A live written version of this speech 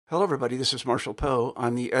Hello, everybody. This is Marshall Poe.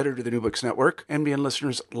 I'm the editor of the New Books Network. NBN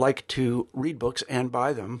listeners like to read books and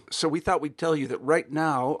buy them. So we thought we'd tell you that right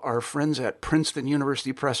now, our friends at Princeton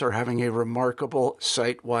University Press are having a remarkable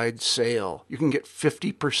site-wide sale. You can get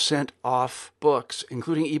 50% off books,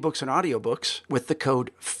 including ebooks and audiobooks, with the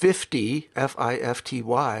code 50,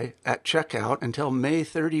 F-I-F-T-Y, at checkout until May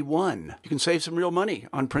 31. You can save some real money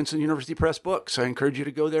on Princeton University Press books. I encourage you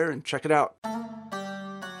to go there and check it out.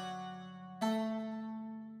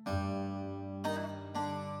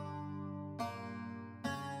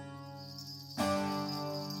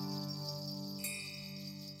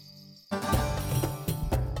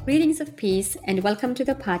 Greetings of peace and welcome to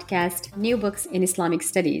the podcast New Books in Islamic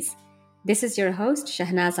Studies. This is your host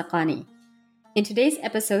Shahnaz Aqani. In today's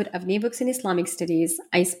episode of New Books in Islamic Studies,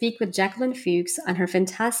 I speak with Jacqueline Fuchs on her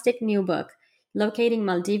fantastic new book, Locating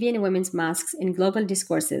Maldivian Women's Mosques in Global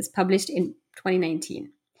Discourses, published in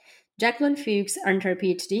 2019. Jacqueline Fuchs earned her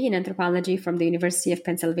PhD in anthropology from the University of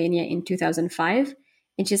Pennsylvania in 2005,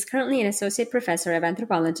 and she's currently an associate professor of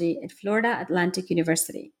anthropology at Florida Atlantic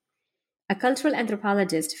University. A cultural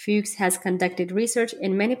anthropologist, Fuchs has conducted research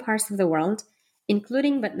in many parts of the world,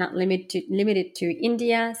 including but not limited to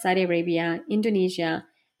India, Saudi Arabia, Indonesia,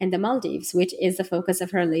 and the Maldives, which is the focus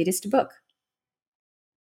of her latest book.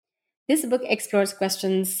 This book explores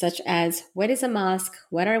questions such as what is a mosque,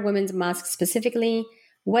 what are women's mosques specifically,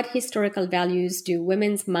 what historical values do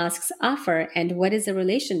women's mosques offer, and what is the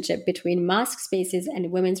relationship between mosque spaces and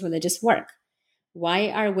women's religious work. Why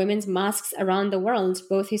are women's mosques around the world,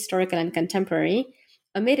 both historical and contemporary,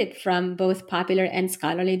 omitted from both popular and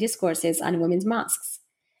scholarly discourses on women's mosques?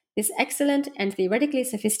 This excellent and theoretically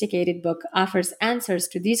sophisticated book offers answers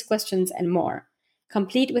to these questions and more.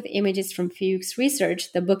 Complete with images from Fuchs'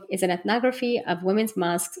 research, the book is an ethnography of women's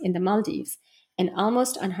mosques in the Maldives, an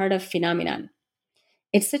almost unheard of phenomenon.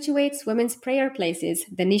 It situates women's prayer places,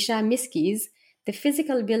 the Nisha Miskis, the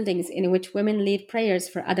physical buildings in which women lead prayers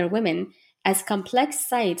for other women, as complex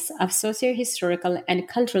sites of socio-historical and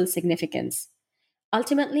cultural significance.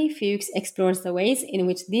 Ultimately, Fuchs explores the ways in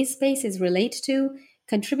which these spaces relate to,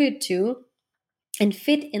 contribute to, and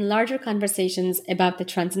fit in larger conversations about the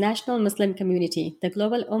transnational Muslim community, the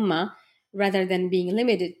global ummah, rather than being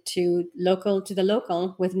limited to the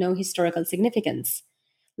local with no historical significance.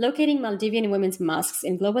 Locating Maldivian women's mosques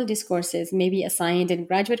in global discourses may be assigned in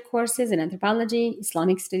graduate courses in anthropology,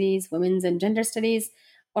 Islamic studies, women's and gender studies,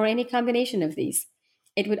 or any combination of these.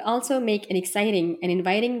 It would also make an exciting and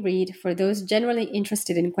inviting read for those generally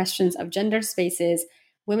interested in questions of gender spaces,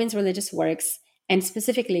 women's religious works, and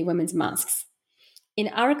specifically women's mosques. In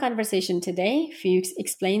our conversation today, Fuchs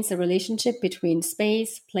explains the relationship between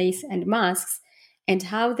space, place, and mosques, and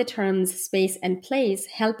how the terms space and place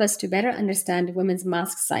help us to better understand women's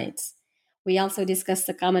mosque sites. We also discuss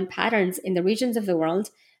the common patterns in the regions of the world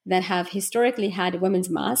that have historically had women's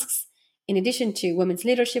mosques, in addition to women's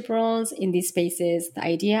leadership roles in these spaces, the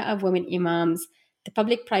idea of women imams, the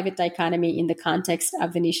public-private dichotomy in the context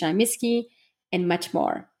of the Nisha Miski, and much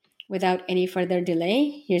more. Without any further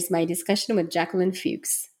delay, here's my discussion with Jacqueline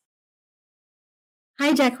Fuchs.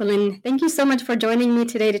 Hi, Jacqueline. Thank you so much for joining me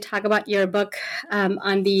today to talk about your book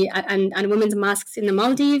on women's mosques in the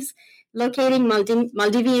Maldives, Locating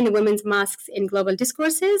Maldivian Women's Mosques in Global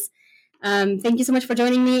Discourses. Thank you so much for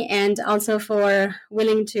joining me and also for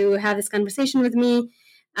willing to have this conversation with me.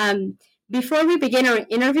 Before we begin our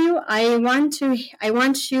interview, I want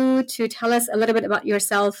you to tell us a little bit about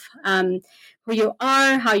yourself, who you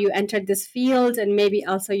are, how you entered this field, and maybe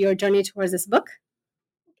also your journey towards this book.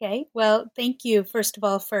 Okay. Well, thank you, first of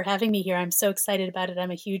all, for having me here. I'm so excited about it.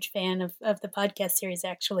 I'm a huge fan of the podcast series,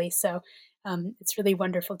 actually. So it's really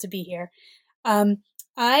wonderful to be here.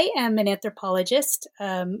 I am an anthropologist.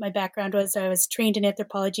 My background was I was trained in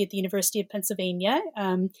anthropology at the University of Pennsylvania,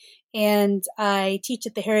 and I teach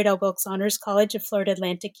at the Harriet L. Wilkes Honors College of Florida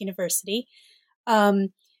Atlantic University.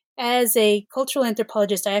 As a cultural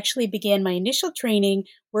anthropologist, I actually began my initial training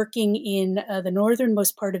working in the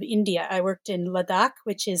northernmost part of India. I worked in Ladakh,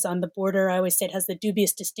 which is on the border. I always say it has the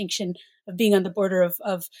dubious distinction of being on the border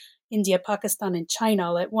of India, Pakistan, and China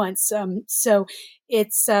all at once. So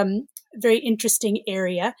it's a very interesting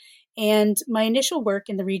area. And my initial work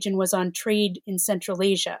in the region was on trade in Central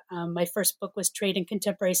Asia. My first book was Trade in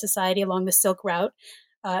Contemporary Society Along the Silk Route,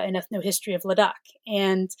 an ethnohistory of Ladakh.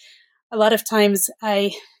 And a lot of times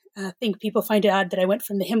I think people find it odd that I went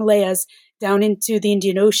from the Himalayas down into the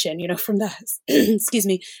Indian Ocean, from the,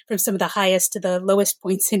 from some of the highest to the lowest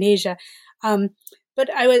points in Asia. But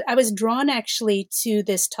I was drawn actually to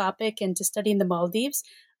this topic and to studying the Maldives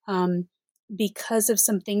because of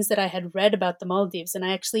some things that I had read about the Maldives. And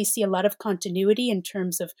I actually see a lot of continuity in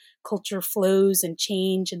terms of culture flows and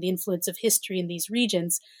change and the influence of history in these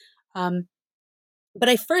regions. But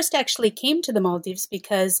I first actually came to the Maldives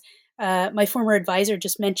because my former advisor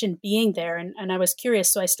just mentioned being there, and I was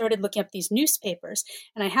curious. So I started looking up these newspapers,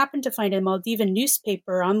 and I happened to find a Maldivian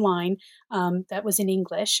newspaper online that was in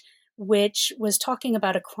English, which was talking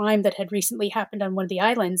about a crime that had recently happened on one of the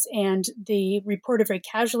islands. And the reporter very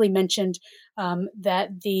casually mentioned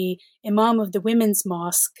that the imam of the women's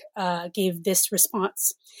mosque gave this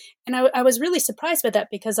response. And I was really surprised by that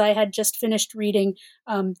because I had just finished reading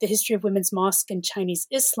The History of Women's Mosque and Chinese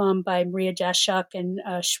Islam by Maria Jashak and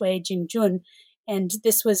Shui Jingjun. And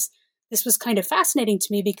this was kind of fascinating to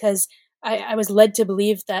me because I was led to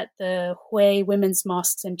believe that the Hui women's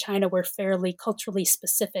mosques in China were fairly culturally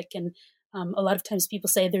specific, and a lot of times people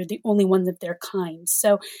say they're the only ones of their kind.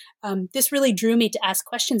 So this really drew me to ask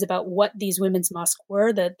questions about what these women's mosques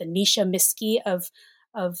were, the Nisha Miski of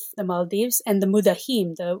the Maldives, and the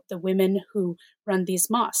Mudahim, the women who run these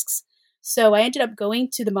mosques. So I ended up going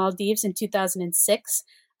to the Maldives in 2006,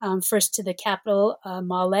 first to the capital,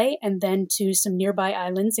 Male, and then to some nearby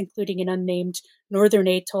islands, including an unnamed northern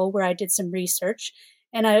atoll where I did some research.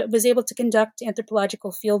 And I was able to conduct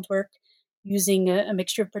anthropological fieldwork using a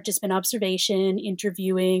mixture of participant observation,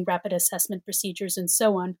 interviewing, rapid assessment procedures, and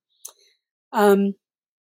so on.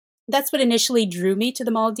 That's what initially drew me to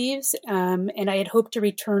the Maldives, and I had hoped to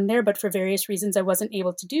return there, but for various reasons I wasn't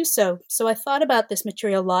able to do so. So I thought about this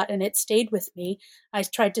material a lot, and it stayed with me. I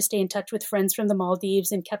tried to stay in touch with friends from the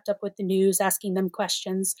Maldives and kept up with the news, asking them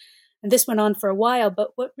questions. And this went on for a while,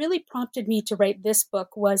 but what really prompted me to write this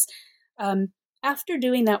book was after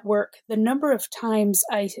doing that work, the number of times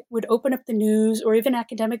I would open up the news or even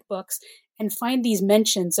academic books and find these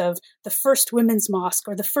mentions of the first women's mosque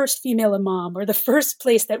or the first female imam or the first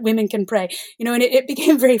place that women can pray, and it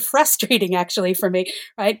became very frustrating actually for me,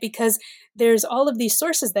 right? Because there's all of these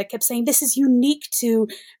sources that kept saying this is unique to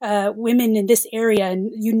women in this area and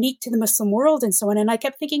unique to the Muslim world and so on. And I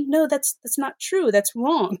kept thinking, no, that's not true. That's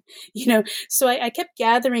wrong. So I kept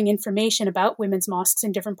gathering information about women's mosques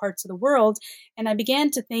in different parts of the world. And I began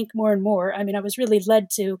to think more and more. I mean, I was really led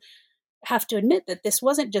to have to admit that this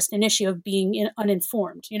wasn't just an issue of being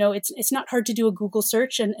uninformed. It's not hard to do a Google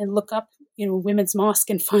search and look up, women's mosque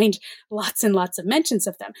and find lots and lots of mentions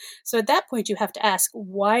of them. So at that point, you have to ask,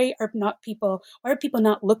 why are people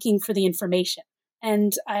not looking for the information?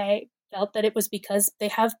 And I felt that it was because they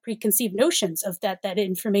have preconceived notions of that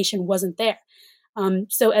information wasn't there.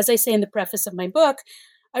 So as I say in the preface of my book,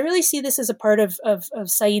 I really see this as a part of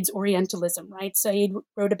Said's Orientalism, right? Said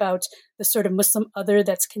wrote about the sort of Muslim other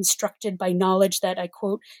that's constructed by knowledge that, I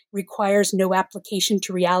quote, requires no application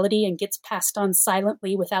to reality and gets passed on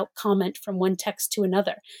silently without comment from one text to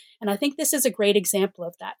another. And I think this is a great example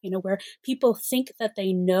of that, where people think that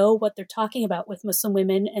they know what they're talking about with Muslim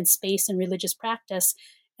women and space and religious practice.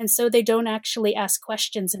 And so they don't actually ask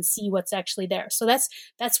questions and see what's actually there. So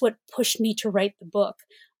that's what pushed me to write the book.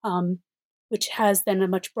 Which has then a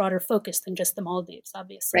much broader focus than just the Maldives,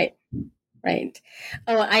 obviously. Right.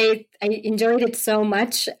 Oh, I enjoyed it so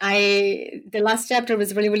much. The last chapter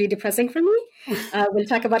was really, really depressing for me. We'll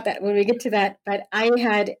talk about that when we get to that. But I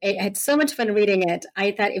had so much fun reading it.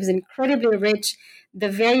 I thought it was incredibly rich. The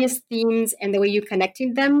various themes and the way you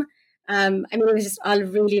connected them. It was just all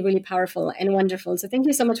really, really powerful and wonderful. So thank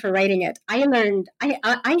you so much for writing it. I learned,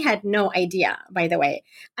 I had no idea, by the way.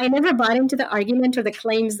 I never bought into the argument or the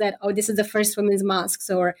claims that, this is the first women's mosque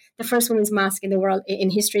or the first women's mosque in the world in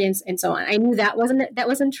history and so on. I knew that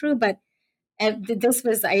wasn't true, but this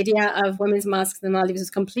was the idea of women's mosques in the Maldives was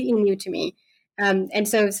completely new to me. And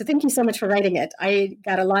so thank you so much for writing it. I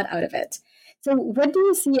got a lot out of it. So what do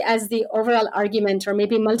you see as the overall argument or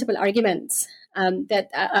maybe multiple arguments of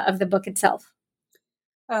the book itself?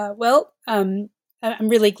 I'm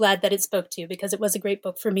really glad that it spoke to you because it was a great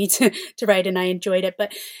book for me to write and I enjoyed it.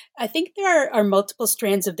 But I think there are multiple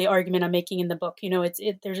strands of the argument I'm making in the book.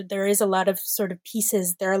 There is a lot of sort of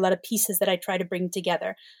pieces. There are a lot of pieces that I try to bring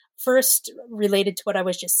together. First, related to what I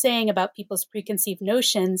was just saying about people's preconceived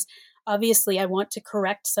notions, obviously I want to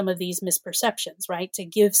correct some of these misperceptions, right? To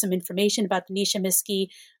give some information about the Nisha Miski,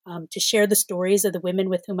 to share the stories of the women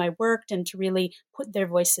with whom I worked and to really put their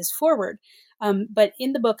voices forward. But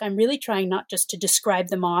in the book, I'm really trying not just to describe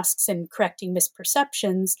the mosques and correcting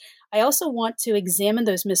misperceptions. I also want to examine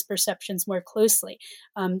those misperceptions more closely.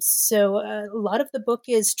 So a lot of the book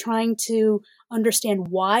is trying to understand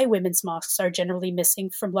why women's mosques are generally missing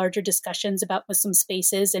from larger discussions about Muslim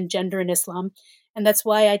spaces and gender in Islam. And that's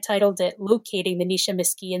why I titled it Locating the Nisha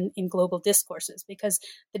Miski in Global Discourses, because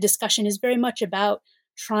the discussion is very much about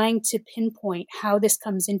trying to pinpoint how this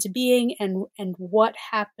comes into being and what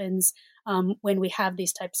happens when we have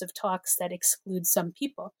these types of talks that exclude some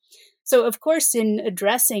people. So, of course, in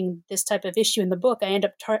addressing this type of issue in the book, I end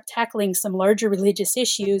up tackling some larger religious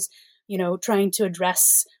issues, trying to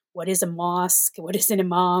address what is a mosque, what is an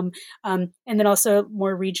imam, and then also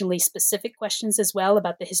more regionally specific questions as well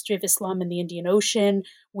about the history of Islam in the Indian Ocean,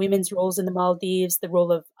 women's roles in the Maldives, the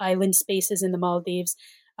role of island spaces in the Maldives.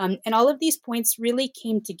 And all of these points really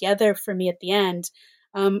came together for me at the end,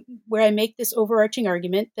 where I make this overarching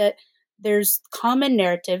argument that there's common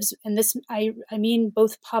narratives, and this I mean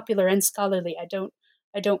both popular and scholarly. I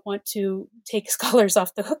don't want to take scholars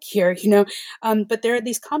off the hook here, but there are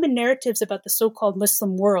these common narratives about the so-called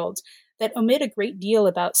Muslim world that omit a great deal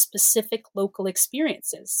about specific local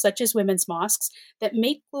experiences, such as women's mosques, that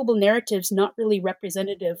make global narratives not really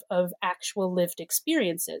representative of actual lived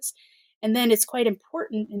experiences. And then it's quite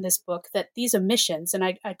important in this book that these omissions, and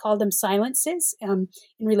I call them silences in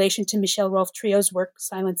relation to Michel Rolfe-Trio's work,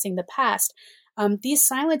 Silencing the Past, these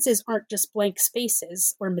silences aren't just blank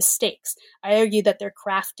spaces or mistakes. I argue that they're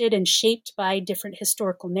crafted and shaped by different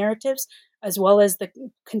historical narratives, as well as the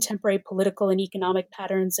contemporary political and economic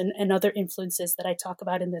patterns and other influences that I talk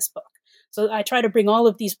about in this book. So I try to bring all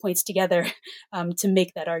of these points together to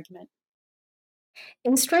make that argument.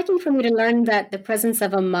 It's striking for me to learn that the presence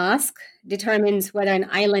of a mosque determines whether an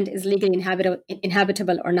island is legally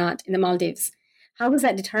inhabitable or not in the Maldives. How was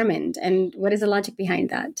that determined, and what is the logic behind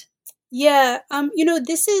that? Yeah,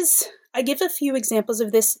 I give a few examples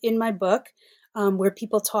of this in my book, where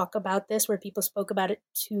people talk about this, where people spoke about it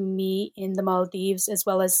to me in the Maldives, as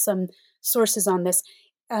well as some sources on this.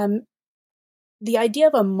 The idea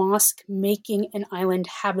of a mosque making an island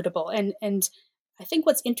habitable, and I think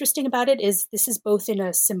what's interesting about it is this is both in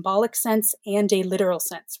a symbolic sense and a literal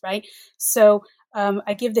sense, right? So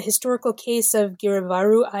I give the historical case of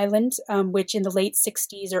Girivaru Island, which in the late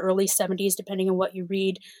 60s or early 70s, depending on what you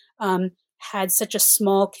read, had such a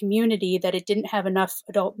small community that it didn't have enough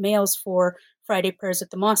adult males for Friday prayers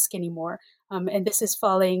at the mosque anymore. And this is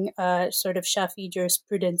following sort of Shafi'i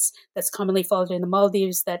jurisprudence that's commonly followed in the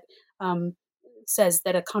Maldives that says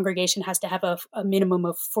that a congregation has to have a minimum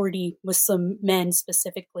of 40 Muslim men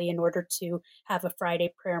specifically in order to have a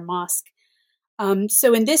Friday prayer mosque.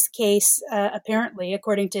 So in this case, apparently,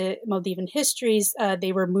 according to Maldivian histories,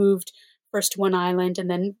 they were moved first to one island and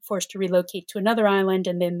then forced to relocate to another island,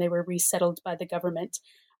 and then they were resettled by the government,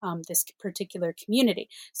 this particular community.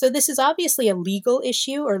 So this is obviously a legal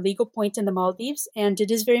issue or legal point in the Maldives, and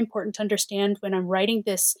it is very important to understand when I'm writing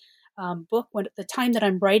this book, when at the time that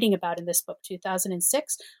I'm writing about in this book,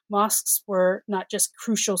 2006, mosques were not just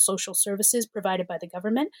crucial social services provided by the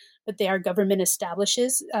government, but they are government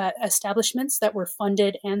establishments that were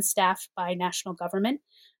funded and staffed by national government.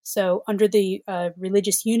 So under the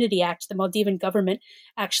Religious Unity Act, the Maldivian government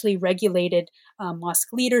actually regulated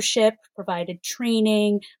mosque leadership, provided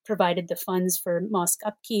training, provided the funds for mosque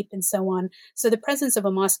upkeep, and so on. So the presence of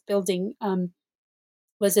a mosque building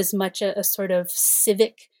was as much a sort of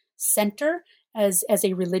civic center as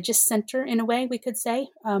a religious center, in a way, we could say,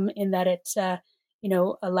 in that it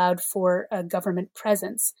allowed for a government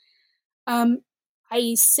presence.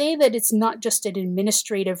 I say that it's not just an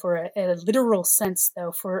administrative or a literal sense,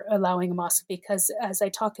 though, for allowing a mosque, because as I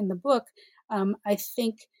talk in the book, I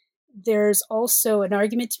think there's also an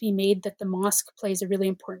argument to be made that the mosque plays a really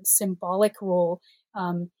important symbolic role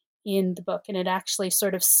in the book. And it actually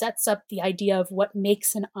sort of sets up the idea of what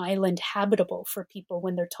makes an island habitable for people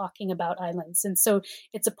when they're talking about islands. And so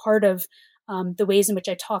it's a part of the ways in which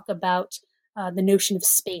I talk about the notion of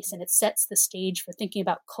space, and it sets the stage for thinking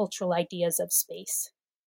about cultural ideas of space.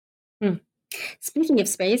 Speaking of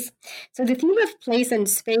space, so the theme of place and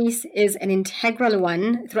space is an integral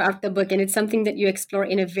one throughout the book, and it's something that you explore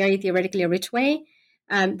in a very theoretically rich way.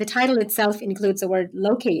 The title itself includes the word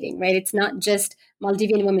locating, right? It's not just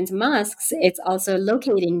Maldivian women's mosques, it's also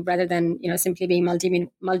locating rather than, simply being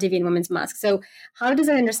Maldivian women's mosques. So how does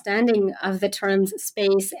our understanding of the terms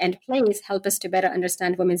space and place help us to better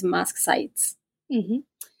understand women's mosque sites?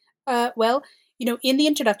 Well, in the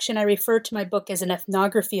introduction, I refer to my book as an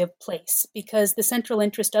ethnography of place, because the central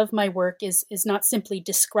interest of my work is not simply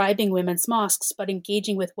describing women's mosques, but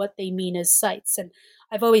engaging with what they mean as sites. And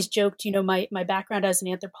I've always joked, my background as an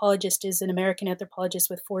anthropologist is an American anthropologist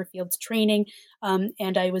with 4 fields training,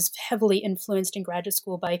 and I was heavily influenced in graduate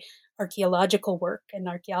school by archaeological work and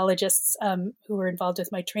archaeologists who were involved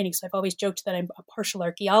with my training. So I've always joked that I'm a partial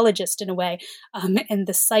archaeologist in a way, and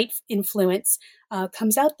the site influence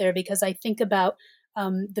comes out there because I think about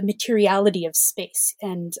the materiality of space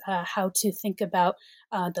and how to think about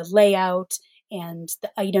the layout and the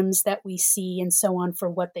items that we see and so on for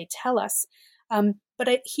what they tell us.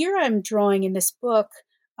 Here I'm drawing in this book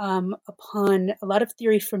upon a lot of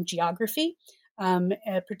theory from geography,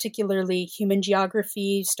 particularly human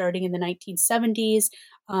geography starting in the 1970s,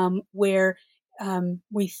 where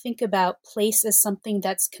we think about place as something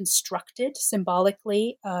that's constructed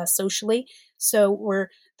symbolically, socially. So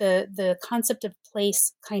the concept of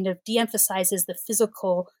place kind of de-emphasizes the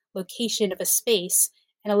physical location of a space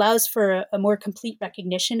and allows for a more complete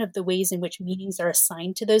recognition of the ways in which meanings are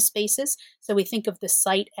assigned to those spaces. So we think of the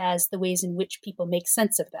site as the ways in which people make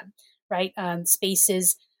sense of them, right?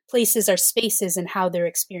 Places are spaces and how they're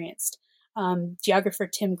experienced. Geographer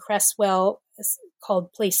Tim Cresswell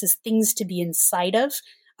called places things to be inside of,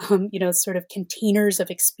 sort of containers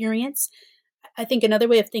of experience. I think another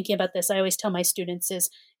way of thinking about this, I always tell my students is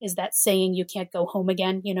that saying, you can't go home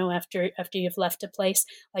again, after you've left a place.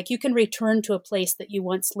 Like, you can return to a place that you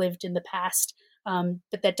once lived in the past,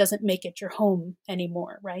 but that doesn't make it your home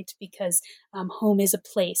anymore, right? Because home is a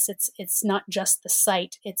place. It's not just the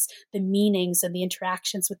site. It's the meanings and the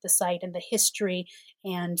interactions with the site and the history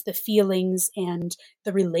and the feelings and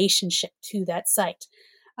the relationship to that site.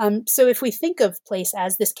 So if we think of place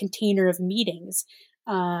as this container of meetings,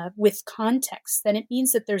 with context, then it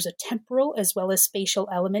means that there's a temporal as well as spatial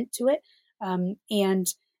element to it. And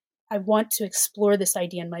I want to explore this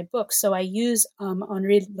idea in my book. So I use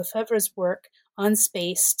Henri Lefebvre's work on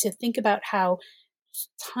space to think about how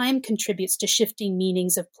time contributes to shifting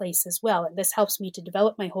meanings of place as well. And this helps me to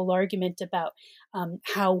develop my whole argument about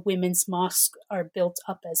how women's mosques are built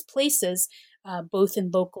up as places, both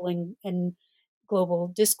in local and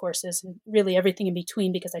global discourses, and really everything in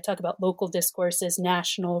between, because I talk about local discourses,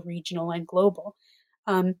 national, regional, and global.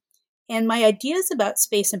 And my ideas about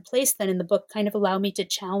space and place then in the book kind of allow me to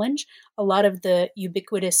challenge a lot of the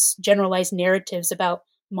ubiquitous generalized narratives about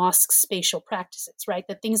mosques' spatial practices, right?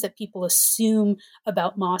 The things that people assume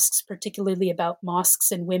about mosques, particularly about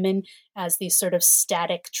mosques and women, as these sort of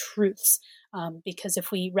static truths. Because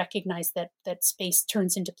if we recognize that space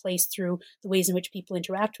turns into place through the ways in which people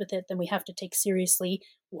interact with it, then we have to take seriously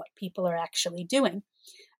what people are actually doing.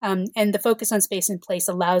 And the focus on space and place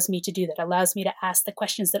allows me to do that, allows me to ask the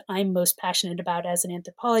questions that I'm most passionate about as an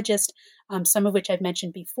anthropologist, some of which I've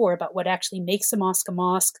mentioned before, about what actually makes a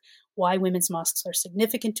mosque, why women's mosques are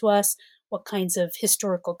significant to us, what kinds of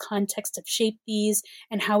historical contexts have shaped these,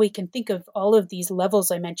 and how we can think of all of these levels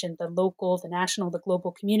I mentioned, the local, the national, the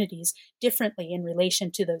global communities, differently in relation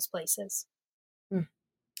to those places.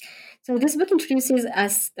 So this book introduces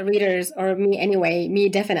us, the readers, or me anyway, me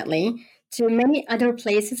definitely, to many other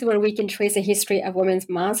places where we can trace a history of women's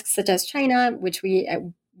mosques, such as China, which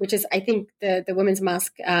is, I think, the women's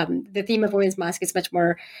mosque. The theme of women's mosque is much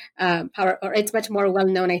more it's much more well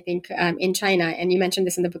known, I think, in China, and you mentioned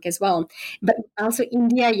this in the book as well. But also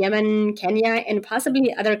India, Yemen, Kenya, and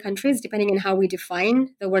possibly other countries, depending on how we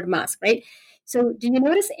define the word mosque, right? So, do you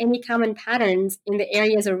notice any common patterns in the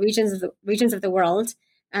areas or regions of the world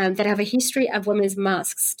that have a history of women's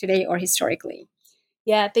mosques today or historically?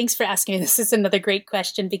 Yeah, thanks for asking me. This is another great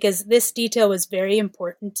question, because this detail was very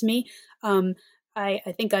important to me. I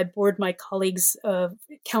think I bored my colleagues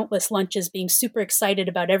countless lunches being super excited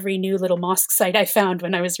about every new little mosque site I found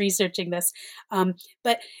when I was researching this.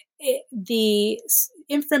 But the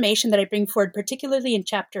information that I bring forward, particularly in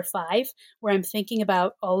chapter 5, where I'm thinking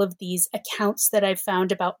about all of these accounts that I've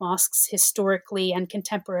found about mosques historically and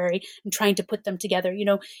contemporary and trying to put them together,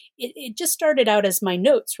 it just started out as my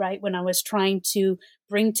notes, right? When I was trying to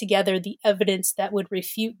bring together the evidence that would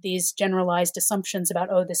refute these generalized assumptions about,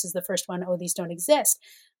 oh, this is the first one, oh, these don't exist.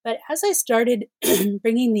 But as I started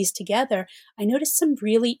bringing these together, I noticed some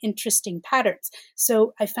really interesting patterns.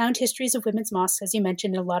 So I found histories of women's mosques, as you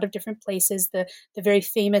mentioned, in a lot of different places. The very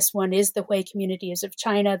famous one is the Hui communities of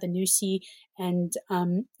China, the Nusi, and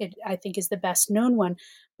it, I think, is the best known one.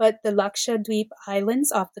 But the Lakshadweep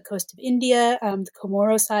Islands off the coast of India, the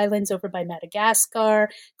Comoros Islands over by Madagascar,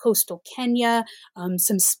 coastal Kenya,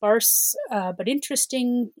 some sparse but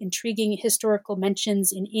intriguing historical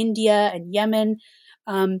mentions in India and Yemen.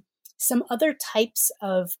 Some other types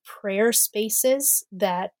of prayer spaces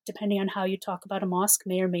that, depending on how you talk about a mosque,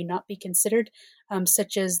 may or may not be considered,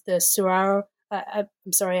 such as the surau.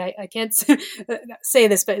 I'm sorry, I can't say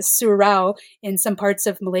this, but it's surau in some parts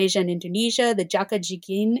of Malaysia and Indonesia, the Jaka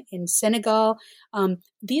Jigin in Senegal.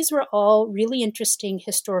 These were all really interesting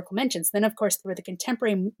historical mentions. Then, of course, there were the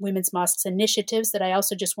contemporary women's mosques initiatives that I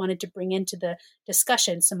also just wanted to bring into the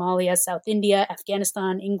discussion. Somalia, South India,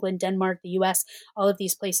 Afghanistan, England, Denmark, the US, all of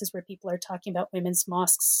these places where people are talking about women's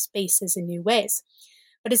mosques spaces in new ways.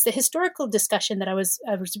 but it's the historical discussion that I was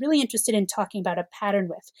really interested in talking about a pattern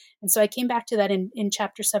with. And so I came back to that in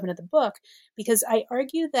chapter 7 of the book, because I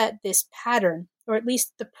argue that this pattern, or at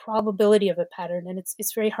least the probability of a pattern, and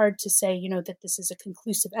it's very hard to say, that this is a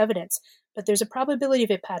conclusive evidence, but there's a probability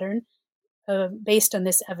of a pattern based on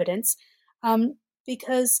this evidence,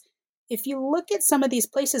 because if you look at some of these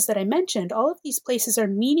places that I mentioned, all of these places are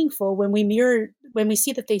meaningful when we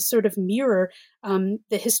see that they sort of mirror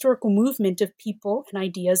the historical movement of people and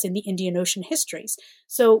ideas in the Indian Ocean histories.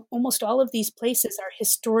 So almost all of these places are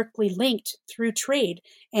historically linked through trade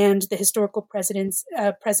and the historical presence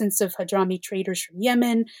of Hadrami traders from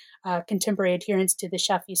Yemen, contemporary adherence to the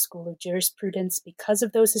Shafi school of jurisprudence because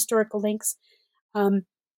of those historical links. And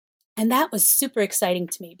that was super exciting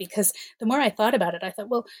to me, because the more I thought about it, I thought,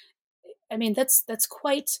 well, I mean, that's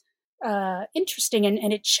quite interesting,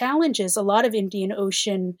 and it challenges a lot of Indian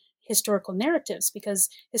Ocean historical narratives, because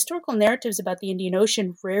historical narratives about the Indian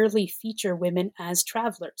Ocean rarely feature women as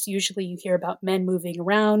travelers. Usually you hear about men moving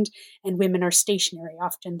around and women are stationary.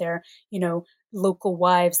 Often they're, local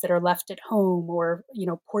wives that are left at home, or,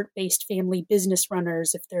 port-based family business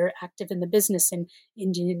runners if they're active in the business in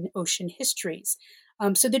Indian Ocean histories.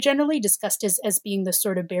 So they're generally discussed as being the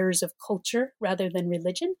sort of bearers of culture rather than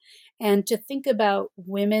religion. And to think about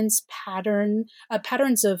women's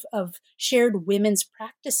patterns of shared women's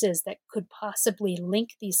practices that could possibly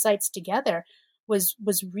link these sites together was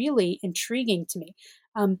really intriguing to me.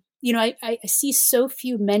 I see so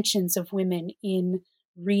few mentions of women in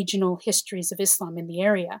regional histories of Islam in the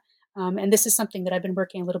area. And this is something that I've been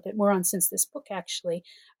working a little bit more on since this book, actually.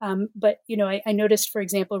 But I noticed, for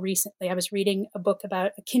example, recently I was reading a book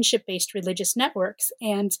about kinship-based religious networks.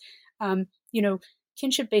 And,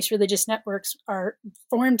 kinship-based religious networks are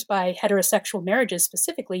formed by heterosexual marriages,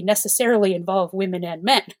 specifically, necessarily involve women and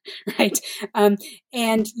men, right?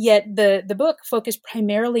 And yet the book focused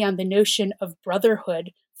primarily on the notion of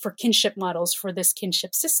brotherhood for kinship models for this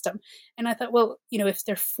kinship system. And I thought, well, if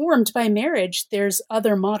they're formed by marriage, there's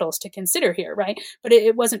other models to consider here, right? But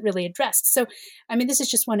it wasn't really addressed. So, I mean, this is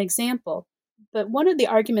just one example. But one of the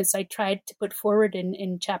arguments I tried to put forward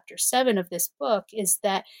in chapter 7 of this book is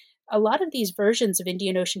that a lot of these versions of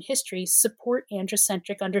Indian Ocean history support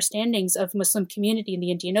androcentric understandings of Muslim community in the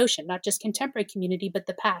Indian Ocean, not just contemporary community, but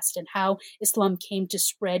the past, and how Islam came to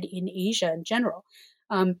spread in Asia in general.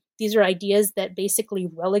 These are ideas that basically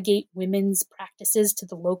relegate women's practices to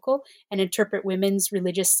the local and interpret women's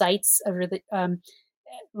religious sites,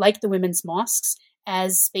 like the women's mosques,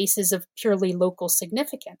 as spaces of purely local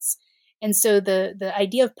significance. And so the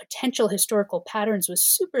idea of potential historical patterns was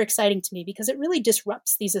super exciting to me, because it really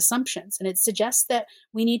disrupts these assumptions. And it suggests that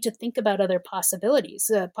we need to think about other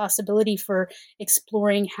possibilities, a possibility for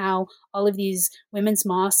exploring how all of these women's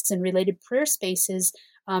mosques and related prayer spaces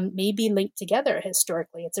may be linked together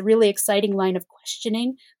historically. It's a really exciting line of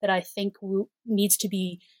questioning that I think needs to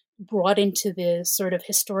be brought into the sort of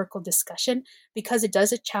historical discussion, because it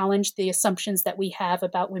does challenge the assumptions that we have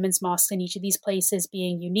about women's mosques in each of these places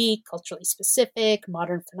being unique, culturally specific,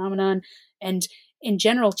 modern phenomenon, and in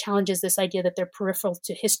general challenges this idea that they're peripheral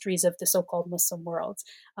to histories of the so-called Muslim world.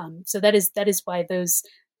 So that is why those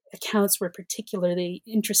accounts were particularly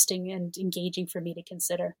interesting and engaging for me to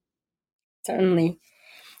consider. Certainly.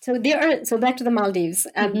 So back to the Maldives.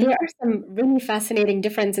 There are some really fascinating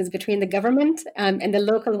differences between the government and the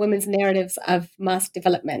local women's narratives of mosque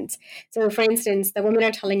development. So, for instance, the women are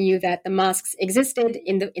telling you that the mosques existed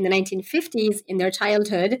in the 1950s in their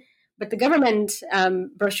childhood, but the government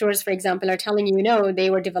brochures, for example, are telling you no, they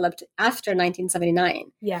were developed after 1979.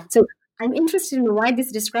 Yeah. So I'm interested in why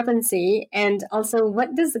this discrepancy, and also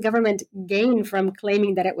what does the government gain from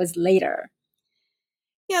claiming that it was later?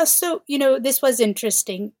 Yeah, so, this was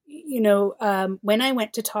interesting. When I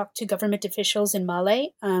went to talk to government officials in Male,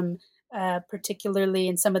 particularly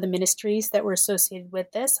in some of the ministries that were associated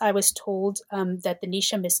with this, I was told that the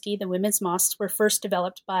Nisha Miski, the women's mosques, were first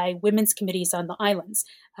developed by women's committees on the islands,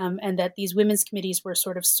 and that these women's committees were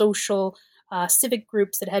sort of social, civic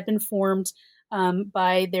groups that had been formed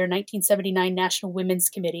by their 1979 National Women's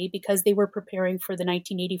Committee, because they were preparing for the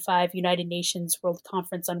 1985 United Nations World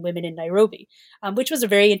Conference on Women in Nairobi, which was a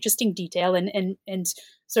very interesting detail and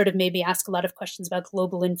sort of made me ask a lot of questions about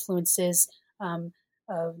global influences,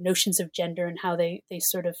 notions of gender, and how they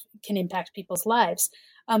sort of can impact people's lives.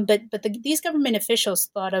 But these government officials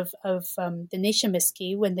thought of the Nisha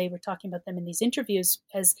Miski, when they were talking about them in these interviews,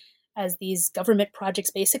 as these government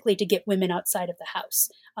projects basically to get women outside of the house,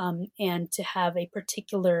 and to have a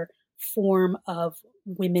particular form of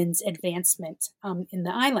women's advancement in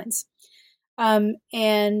the islands.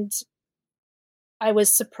 And I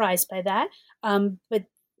was surprised by that. But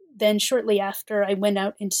then shortly after, I went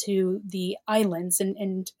out into the islands.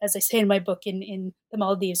 And as I say in my book, in the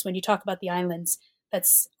Maldives, when you talk about the islands,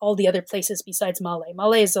 that's all the other places besides Malé.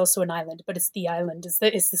 Malé is also an island, but it's the island.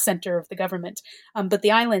 It's the center of the government. But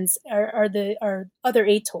the islands are other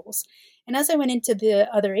atolls. And as I went into the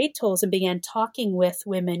other atolls and began talking with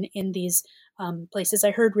women in these places,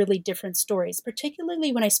 I heard really different stories,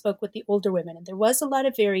 particularly when I spoke with the older women. And there was a lot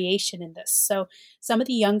of variation in this. So some of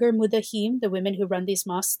the younger mudahim, the women who run these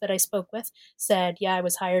mosques that I spoke with, said, yeah, I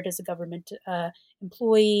was hired as a government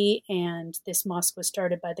employee, and this mosque was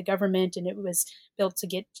started by the government, and it was built to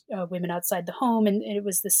get women outside the home, and it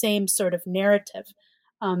was the same sort of narrative.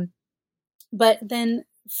 But then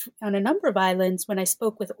on a number of islands, when I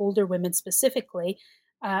spoke with older women specifically,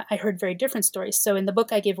 I heard very different stories. So in the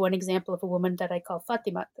book, I give one example of a woman that I call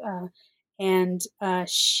Fatima, and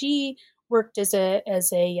she worked as a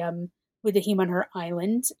mudahim on her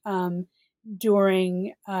island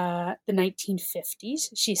during the 1950s,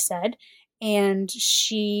 she said. And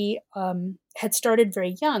she had started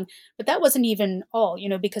very young, but that wasn't even all,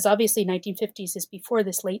 because obviously 1950s is before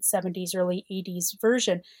this late 70s, early 80s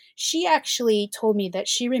version. She actually told me that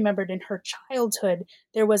she remembered in her childhood,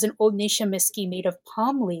 there was an old Nisha Miski made of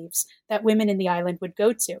palm leaves that women in the island would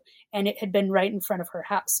go to, and it had been right in front of her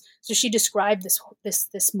house. So she described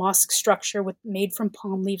this mosque structure made from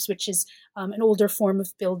palm leaves, which is an older form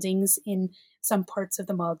of buildings in some parts of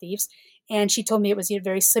the Maldives. And she told me it was a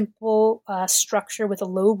very simple structure with a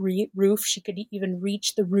low roof. She could even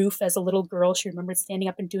reach the roof as a little girl. She remembered standing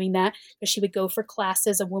up and doing that because she would go for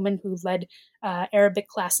classes, a woman who led Arabic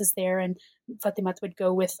classes there. And Fatima would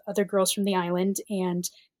go with other girls from the island, and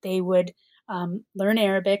they would learn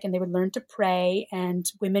Arabic, and they would learn to pray, and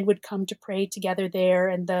women would come to pray together there.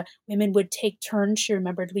 And the women would take turns. She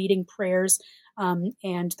remembered leading prayers.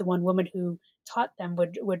 And the one woman who taught them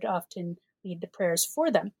would often lead the prayers for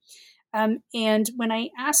them. And when I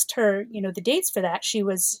asked her, the dates for that, she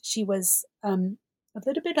was a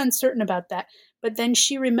little bit uncertain about that. But then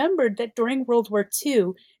she remembered that during World War II,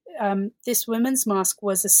 this women's mosque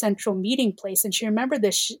was a central meeting place. And she remembered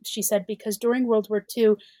this, she said, because during World War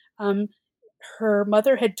II, her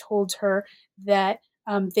mother had told her that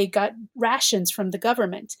they got rations from the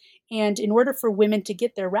government. And in order for women to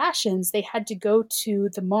get their rations, they had to go to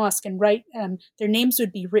the mosque and write, their names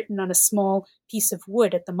would be written on a small piece of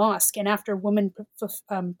wood at the mosque. And after a woman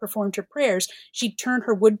performed her prayers, she'd turn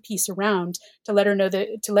her wood piece around to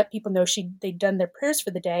let people know they'd done their prayers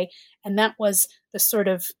for the day. And that was the sort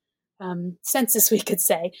of census, we could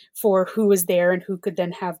say, for who was there and who could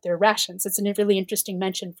then have their rations. It's a really interesting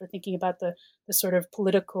mention for thinking about the sort of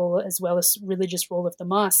political as well as religious role of the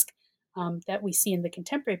mosque that we see in the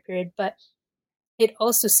contemporary period. But it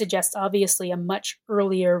also suggests, obviously, a much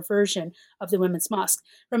earlier version of the women's mosque.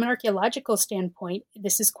 From an archaeological standpoint,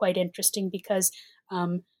 this is quite interesting because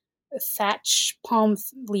palm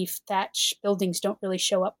leaf thatch buildings don't really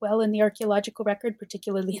show up well in the archaeological record,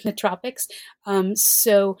 particularly in the tropics.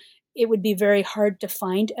 So it would be very hard to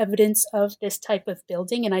find evidence of this type of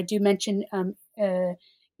building. And I do mention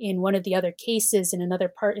in one of the other cases, in another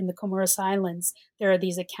part in the Comoros Islands, there are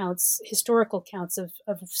these historical accounts of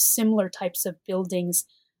similar types of buildings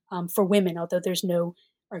for women, although there's no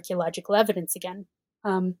archaeological evidence again.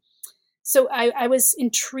 So I was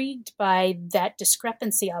intrigued by that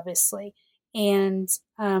discrepancy, obviously. And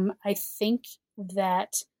I think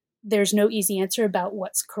that there's no easy answer about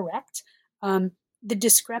what's correct. The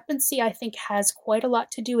discrepancy, I think, has quite a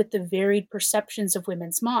lot to do with the varied perceptions of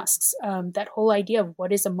women's mosques. That whole idea of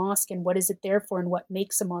what is a mosque and what is it there for and what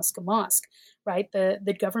makes a mosque, right?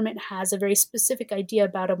 The government has a very specific idea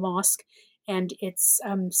about a mosque and its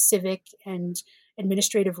civic and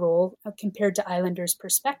administrative role compared to islanders'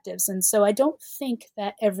 perspectives. And so I don't think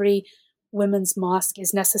that every women's mosque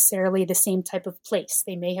is necessarily the same type of place.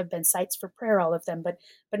 They may have been sites for prayer, all of them, but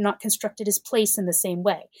not constructed as place in the same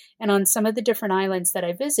way. And on some of the different islands that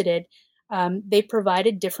I visited, they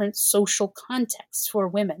provided different social contexts for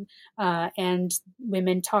women. And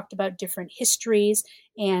women talked about different histories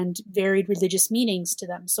and varied religious meanings to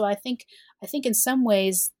them. So I think in some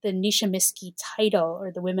ways the Nisha Miski title,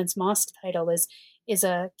 or the women's mosque title, is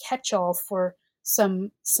a catch-all for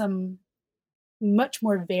some much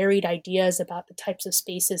more varied ideas about the types of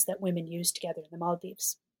spaces that women use together in the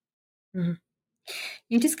Maldives. Mm-hmm.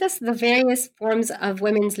 You discuss the various forms of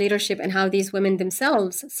women's leadership and how these women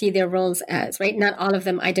themselves see their roles as, right? Not all of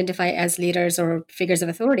them identify as leaders or figures of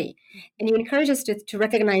authority. And you encourage us to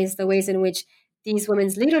recognize the ways in which these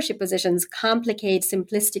women's leadership positions complicate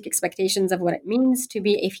simplistic expectations of what it means to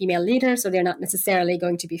be a female leader, so they're not necessarily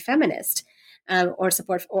going to be feminist or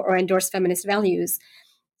support or endorse feminist values.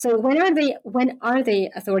 So when are they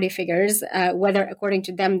authority figures, whether according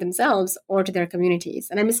to them themselves or to their communities?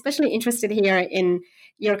 And I'm especially interested here in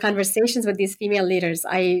your conversations with these female leaders.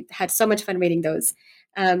 I had so much fun reading those.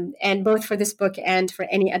 And both for this book and for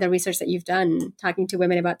any other research that you've done, talking to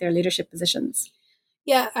women about their leadership positions.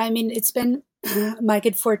 Yeah, I mean, it's been my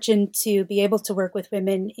good fortune to be able to work with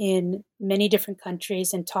women in many different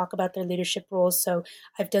countries and talk about their leadership roles. So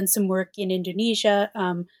I've done some work in Indonesia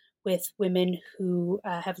with women who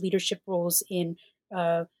have leadership roles in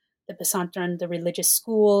the pesantren, the religious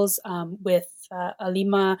schools, with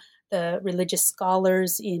Alima, the religious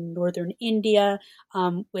scholars in northern India,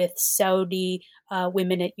 with Saudi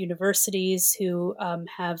women at universities who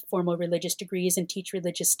have formal religious degrees and teach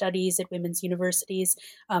religious studies at women's universities,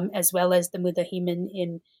 as well as the Mudahimin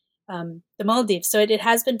in the Maldives. So it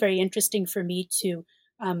has been very interesting for me to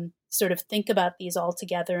sort of think about these all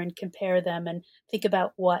together and compare them and think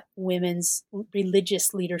about what women's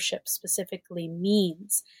religious leadership specifically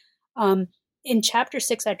means. In chapter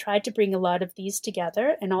 6, I tried to bring a lot of these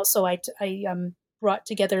together, and also I brought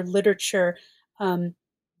together literature on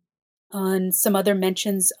some other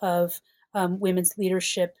mentions of women's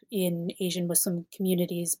leadership in Asian Muslim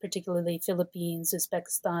communities, particularly Philippines,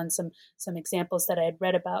 Uzbekistan, some examples that I had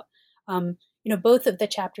read about. Both of the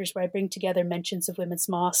chapters where I bring together mentions of women's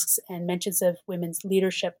mosques and mentions of women's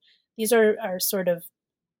leadership, these are sort of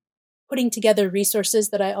putting together resources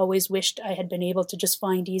that I always wished I had been able to just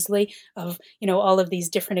find easily of, all of these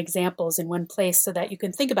different examples in one place so that you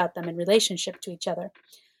can think about them in relationship to each other.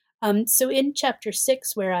 So in chapter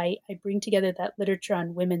 6, where I bring together that literature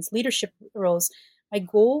on women's leadership roles, my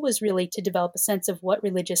goal was really to develop a sense of what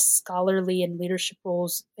religious, scholarly, and leadership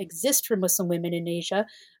roles exist for Muslim women in Asia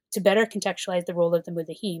to better contextualize the role of the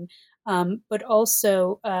Mudahim, but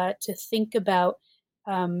also to think about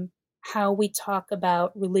how we talk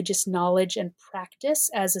about religious knowledge and practice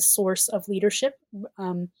as a source of leadership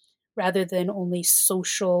rather than only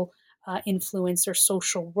social influence or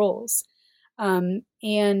social roles.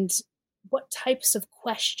 And what types of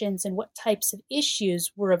questions and what types of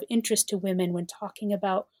issues were of interest to women when talking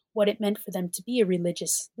about what it meant for them to be a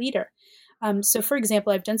religious leader. So, for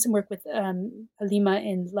example, I've done some work with Alima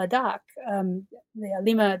in Ladakh,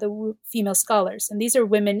 the female scholars. And these are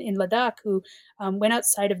women in Ladakh who went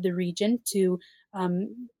outside of the region to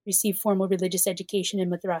receive formal religious education in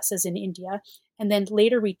madrasas in India, and then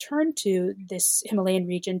later returned to this Himalayan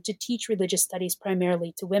region to teach religious studies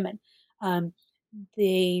primarily to women.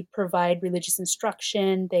 They provide religious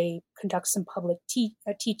instruction. They conduct some public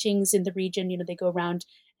teachings in the region. They go around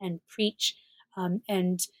and preach,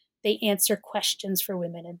 and they answer questions for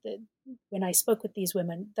women. And when I spoke with these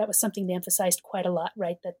women, that was something they emphasized quite a lot,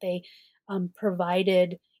 right? That they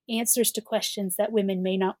provided answers to questions that women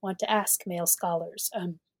may not want to ask male scholars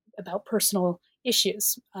about personal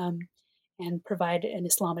issues, and provide an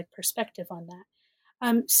Islamic perspective on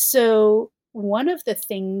that. So one of the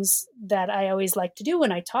things that I always like to do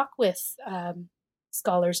when I talk with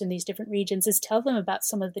scholars in these different regions is tell them about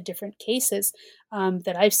some of the different cases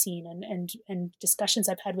that I've seen and discussions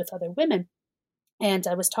I've had with other women. And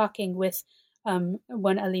I was talking with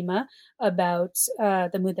one Alima about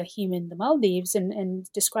the Mudahim in the Maldives and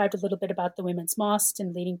described a little bit about the women's mosques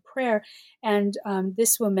and leading prayer. And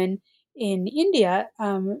this woman in India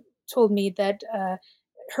told me that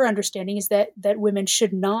her understanding is that women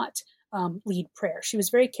should not lead prayer. She was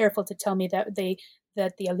very careful to tell me that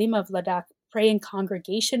the Alima of Ladakh pray in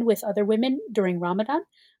congregation with other women during Ramadan,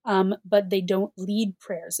 but they don't lead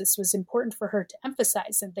prayers. This was important for her to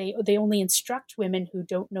emphasize, and they only instruct women who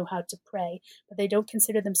don't know how to pray, but they don't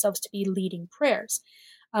consider themselves to be leading prayers.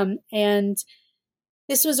 And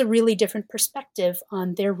this was a really different perspective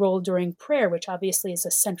on their role during prayer, which obviously is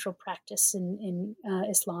a central practice in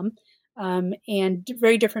Islam. And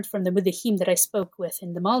very different from the Mudahim that I spoke with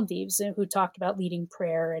in the Maldives, who talked about leading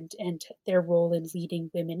prayer and their role in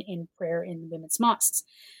leading women in prayer in women's mosques.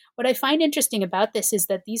 What I find interesting about this is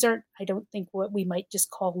that these aren't, I don't think, what we might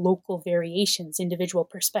just call local variations, individual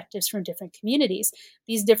perspectives from different communities.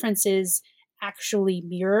 These differences actually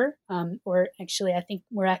mirror, or actually, I think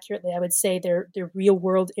more accurately, I would say they're real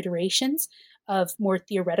world iterations of more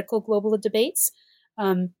theoretical global debates.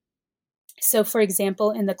 So, for example,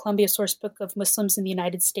 in the Columbia Sourcebook of Muslims in the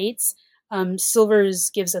United States, Silvers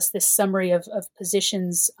gives us this summary of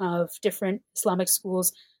positions of different Islamic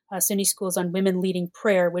schools, Sunni schools, on women leading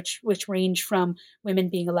prayer, which range from women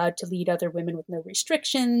being allowed to lead other women with no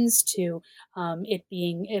restrictions to it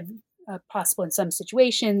being possible in some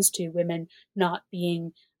situations to women not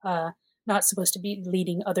being not supposed to be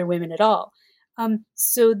leading other women at all.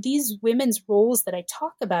 So these women's roles that I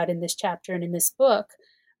talk about in this chapter and in this book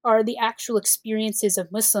are the actual experiences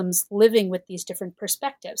of Muslims living with these different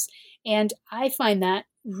perspectives. And I find that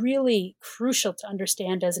really crucial to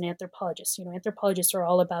understand as an anthropologist. Anthropologists are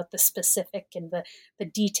all about the specific and the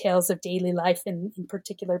details of daily life in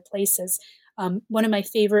particular places. One of my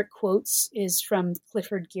favorite quotes is from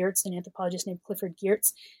Clifford Geertz, an anthropologist named Clifford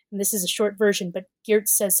Geertz. And this is a short version, but Geertz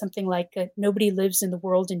says something like, nobody lives in the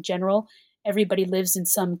world in general. Everybody lives in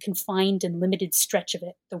some confined and limited stretch of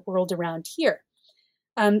it, the world around here.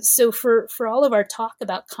 So for all of our talk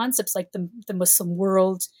about concepts like the Muslim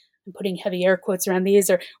world, I'm putting heavy air quotes around these,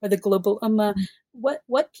 or the global ummah,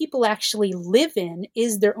 what people actually live in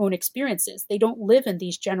is their own experiences. They don't live in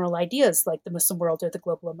these general ideas like the Muslim world or the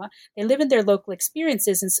global ummah. They live in their local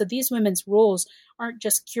experiences. And so these women's roles aren't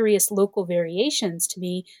just curious local variations to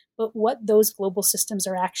me, but what those global systems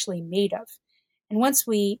are actually made of. And once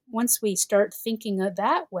we start thinking of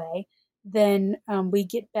that way, then we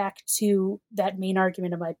get back to that main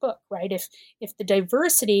argument of my book, right? If the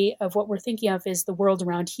diversity of what we're thinking of is the world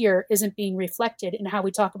around here isn't being reflected in how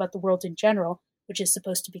we talk about the world in general, which is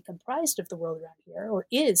supposed to be comprised of the world around here, or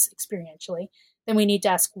is experientially, then we need to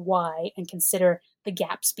ask why and consider the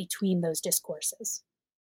gaps between those discourses.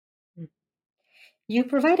 You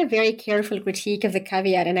provide a very careful critique of the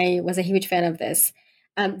caveat, and I was a huge fan of this.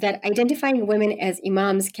 That identifying women as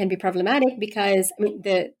imams can be problematic because,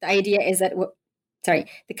 the idea is that,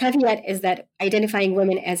 the caveat is that identifying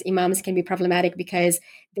women as imams can be problematic because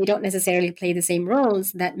they don't necessarily play the same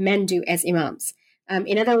roles that men do as imams.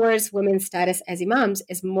 In other words, women's status as imams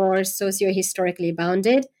is more socio-historically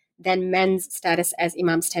bounded than men's status as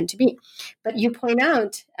imams tend to be. But you point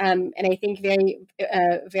out, and I think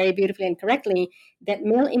very beautifully and correctly, that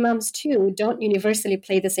male imams too don't universally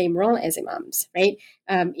play the same role as imams, right?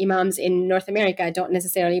 Imams in North America don't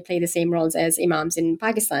necessarily play the same roles as imams in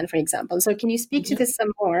Pakistan, for example. So can you speak to this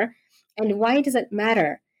some more? And why does it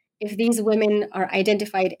matter if these women are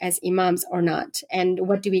identified as imams or not? And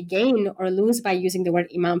what do we gain or lose by using the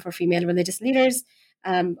word imam for female religious leaders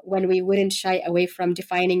when we wouldn't shy away from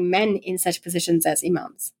defining men in such positions as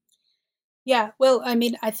imams? Yeah, well,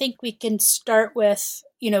 I think we can start with,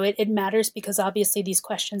 it matters because obviously these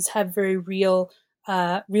questions have very real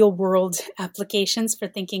world applications for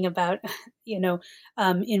thinking about,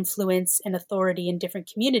 influence and authority in different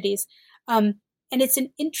communities. And it's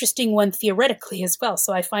an interesting one theoretically as well.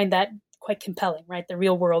 So I find that quite compelling, right? The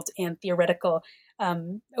real world and theoretical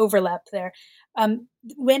overlap there.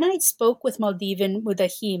 When I spoke with Maldivian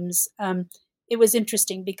Mudahims, it was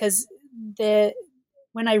interesting because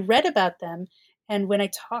when I read about them and when I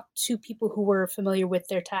talked to people who were familiar with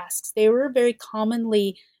their tasks, they were very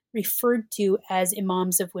commonly referred to as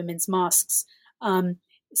imams of women's mosques.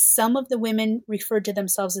 Some of the women referred to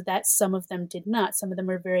themselves as that, some of them did not. Some of them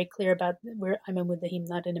were very clear about where I'm a mudahim,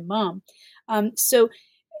 not an imam. So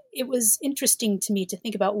it was interesting to me to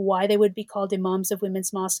think about why they would be called imams of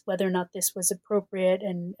women's mosques, whether or not this was appropriate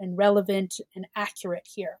and relevant and accurate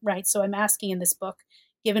here, right? So I'm asking in this book,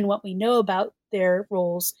 given what we know about their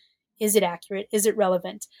roles, is it accurate? Is it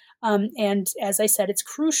relevant? And as I said, it's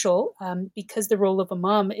crucial because the role of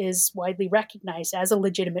imam is widely recognized as a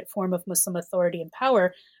legitimate form of Muslim authority and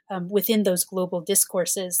power within those global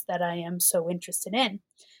discourses that I am so interested in.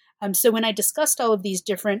 So when I discussed all of these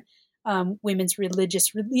different women's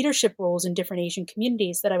religious leadership roles in different Asian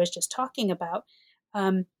communities that I was just talking about,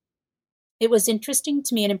 it was interesting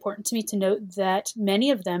to me and important to me to note that many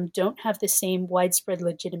of them don't have the same widespread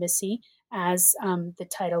legitimacy as the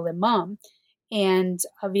title imam. And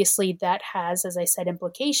obviously that has, as I said,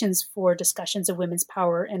 implications for discussions of women's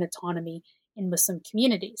power and autonomy in Muslim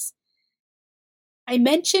communities. I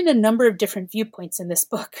mentioned a number of different viewpoints in this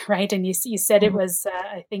book, right? And you said it was,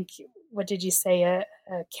 I think, what did you say, a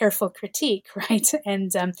careful critique, right?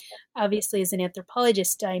 And obviously as an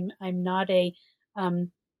anthropologist, I'm not a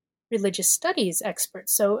religious studies expert.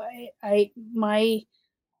 So my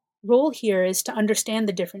role here is to understand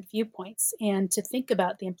the different viewpoints and to think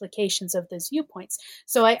about the implications of those viewpoints.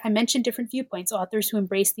 So I mentioned different viewpoints, authors who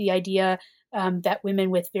embrace the idea that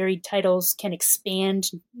women with varied titles can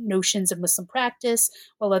expand notions of Muslim practice,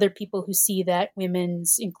 while other people who see that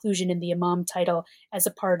women's inclusion in the imam title as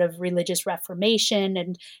a part of religious reformation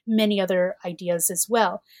and many other ideas as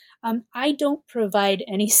well. I don't provide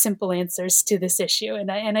any simple answers to this issue,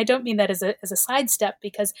 and I don't mean that as a sidestep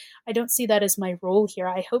because I don't see that as my role here.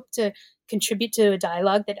 I hope to contribute to a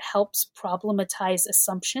dialogue that helps problematize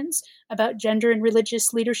assumptions about gender and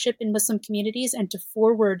religious leadership in Muslim communities and to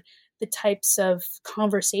forward the types of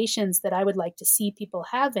conversations that I would like to see people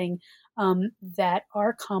having that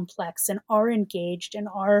are complex and are engaged and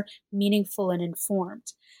are meaningful and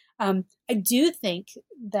informed. I do think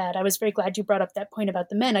that I was very glad you brought up that point about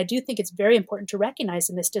the men. I do think it's very important to recognize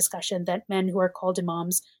in this discussion that men who are called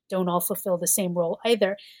imams don't all fulfill the same role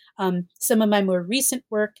either. Some of my more recent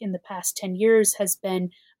work in the past 10 years has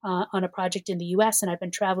been on a project in the US, and I've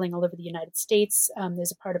been traveling all over the United States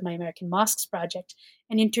as a part of my American Mosques project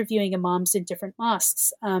and interviewing imams in different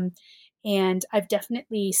mosques. And I've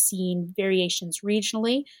definitely seen variations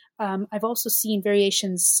regionally. I've also seen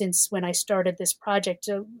variations since when I started this project,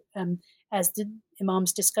 as the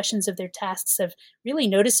imams' discussions of their tasks have really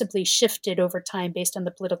noticeably shifted over time based on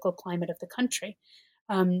the political climate of the country.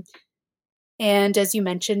 And as you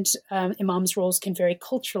mentioned, imams' roles can vary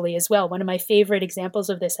culturally as well. One of my favorite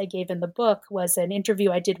examples of this I gave in the book was an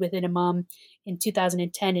interview I did with an imam in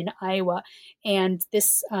 2010 in Iowa. And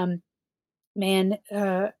this man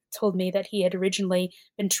told me that he had originally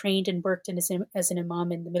been trained and worked as an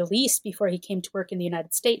imam in the Middle East before he came to work in the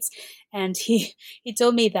United States. And he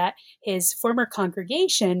told me that his former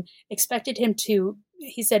congregation expected him to,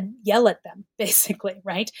 he said, yell at them, basically,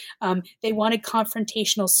 right? They wanted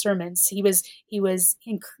confrontational sermons. He was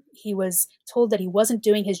told that he wasn't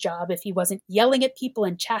doing his job if he wasn't yelling at people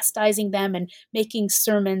and chastising them and making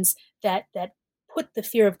sermons that put the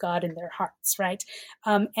fear of God in their hearts, right?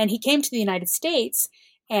 And he came to the United States,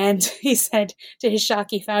 and he said, to his shock,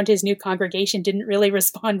 he found his new congregation didn't really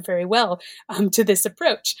respond very well to this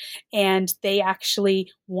approach. And they actually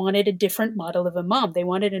wanted a different model of imam. They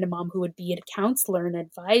wanted an imam who would be a counselor and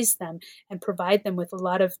advise them and provide them with a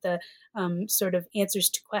lot of the sort of answers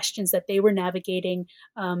to questions that they were navigating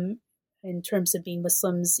in terms of being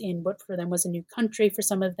Muslims in what for them was a new country for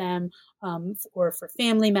some of them, or for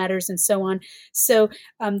family matters and so on. So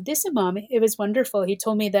this imam, it was wonderful. He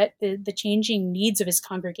told me that the changing needs of his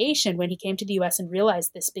congregation, when he came to the US and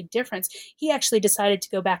realized this big difference, he actually decided to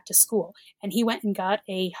go back to school. And he went and got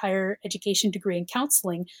a higher education degree in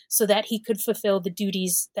counseling so that he could fulfill the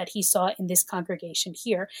duties that he saw in this congregation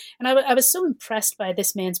here. And I was so impressed by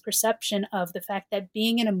this man's perception of the fact that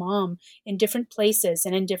being an imam in different places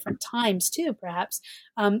and in different times too, perhaps,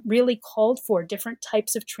 really called for different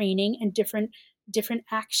types of training and different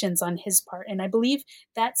actions on his part. And I believe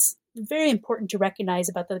that's very important to recognize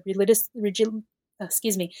about the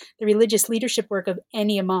religious leadership work of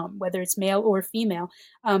any imam, whether it's male or female.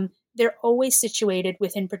 They're always situated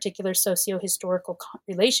within particular socio-historical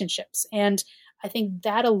relationships. And I think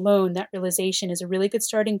that alone, that realization, is a really good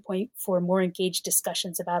starting point for more engaged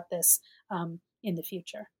discussions about this in the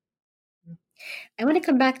future. I want to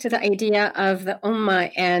come back to the idea of the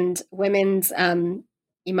ummah and women's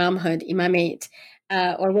imamhood, imamate,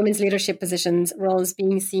 or women's leadership positions, roles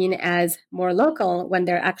being seen as more local when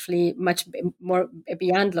they're actually much more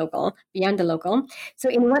beyond the local. So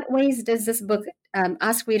in what ways does this book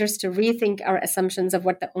ask readers to rethink our assumptions of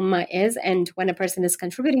what the ummah is and when a person is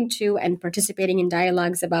contributing to and participating in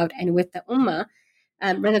dialogues about and with the ummah,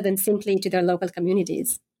 rather than simply to their local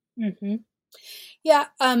communities? Mm-hmm. Yeah,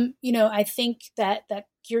 I think that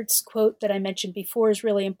Geertz quote that I mentioned before is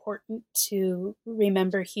really important to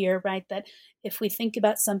remember here, right? That if we think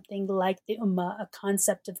about something like the Ummah, a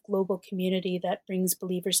concept of global community that brings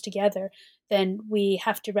believers together, then we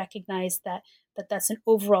have to recognize that that's an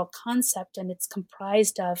overall concept, and it's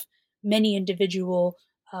comprised of many individual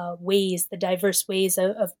ways, the diverse ways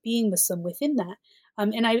of being Muslim within that.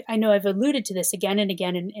 And I know I've alluded to this again and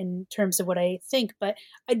again in terms of what I think, but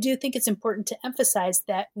I do think it's important to emphasize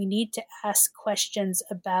that we need to ask questions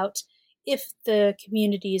about, if the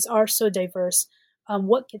communities are so diverse,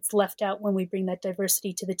 what gets left out when we bring that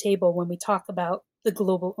diversity to the table, when we talk about the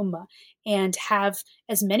global ummah, and have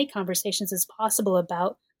as many conversations as possible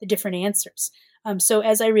about the different answers. So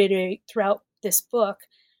as I reiterate throughout this book,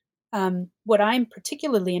 what I'm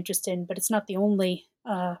particularly interested in, but it's not the only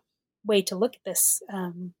way to look at this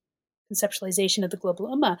conceptualization of the global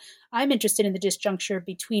ummah, I'm interested in the disjuncture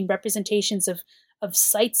between representations of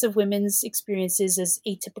sites of women's experiences as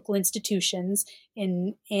atypical institutions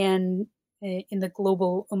in the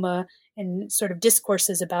global ummah, and sort of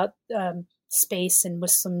discourses about space and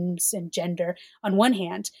Muslims and gender on one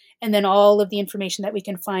hand, and then all of the information that we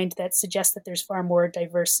can find that suggests that there's far more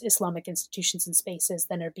diverse Islamic institutions and spaces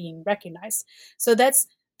than are being recognized. So that's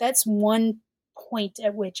one point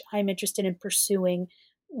at which I'm interested in pursuing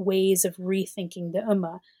ways of rethinking the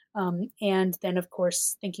ummah. And then, of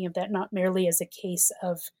course, thinking of that not merely as a case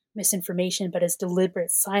of misinformation, but as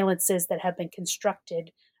deliberate silences that have been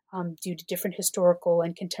constructed due to different historical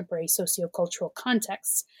and contemporary sociocultural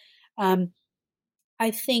contexts. I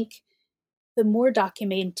think the more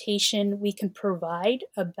documentation we can provide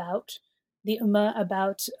about the Ummah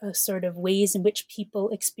about sort of ways in which people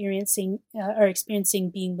are experiencing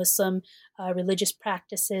being Muslim, religious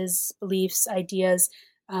practices, beliefs, ideas,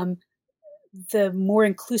 the more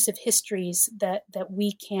inclusive histories that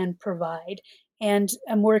we can provide, and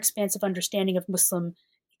a more expansive understanding of Muslim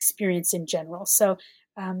experience in general. So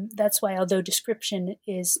that's why, although description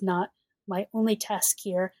is not my only task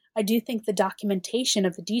here, I do think the documentation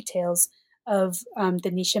of the details of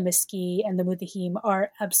the Nisha Miski and the Mudahim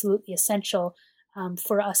are absolutely essential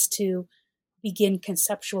for us to begin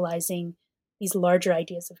conceptualizing these larger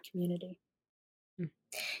ideas of community.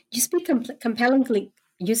 You speak compellingly.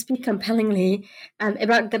 You speak compellingly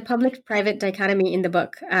about the public-private dichotomy in the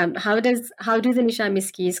book. How do the Nisha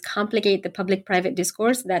Miskis complicate the public-private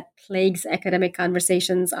discourse that plagues academic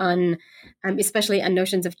conversations on, especially on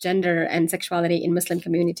notions of gender and sexuality in Muslim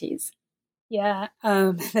communities? Yeah,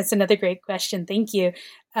 that's another great question. Thank you.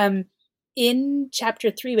 In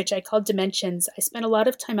chapter 3, which I called Dimensions, I spent a lot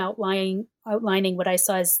of time outlining what I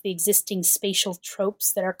saw as the existing spatial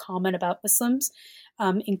tropes that are common about Muslims,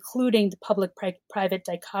 including the public-private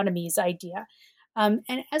dichotomies idea. And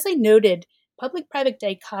as I noted, public-private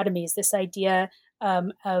dichotomies, this idea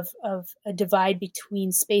of a divide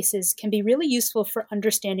between spaces, can be really useful for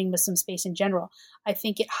understanding Muslim space in general. I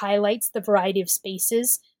think it highlights the variety of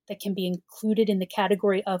spaces that can be included in the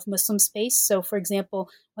category of Muslim space. So, for example,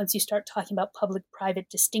 once you start talking about public-private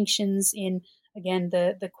distinctions in, again,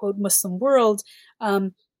 the quote, Muslim world,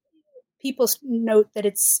 people note that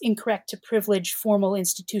it's incorrect to privilege formal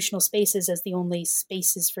institutional spaces as the only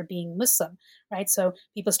spaces for being Muslim, right? So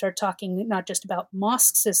people start talking not just about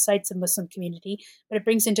mosques as sites of Muslim community, but it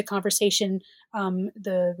brings into conversation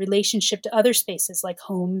the relationship to other spaces like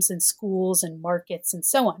homes and schools and markets and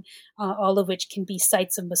so on, all of which can be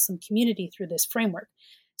sites of Muslim community through this framework.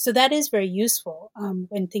 So that is very useful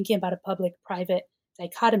when thinking about a public-private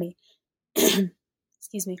dichotomy.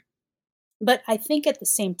 Excuse me. But I think at the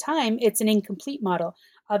same time, it's an incomplete model.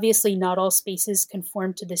 Obviously, not all spaces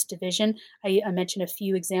conform to this division. I mentioned a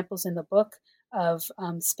few examples in the book of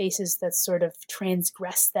spaces that sort of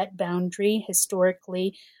transgress that boundary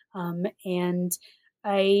historically. And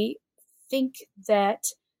I think that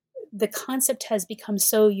the concept has become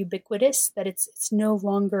so ubiquitous that it's no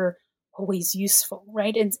longer always useful,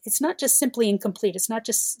 right? And it's not just simply incomplete. It's not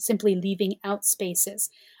just simply leaving out spaces.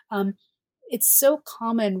 It's so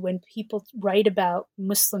common when people write about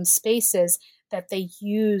Muslim spaces that they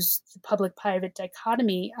use the public-private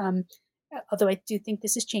dichotomy, although I do think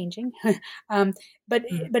this is changing. But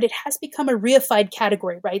it has become a reified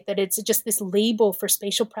category, right? That it's just this label for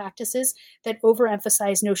spatial practices that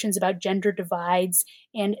overemphasize notions about gender divides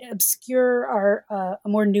and obscure a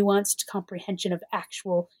more nuanced comprehension of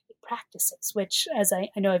actual practices, which, as I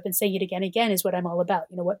know I've been saying it again and again, is what I'm all about,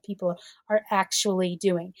 what people are actually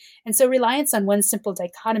doing. And so reliance on one simple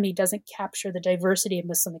dichotomy doesn't capture the diversity of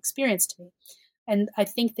Muslim experience to me. And I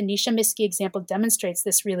think the Nisha Miski example demonstrates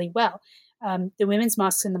this really well. The women's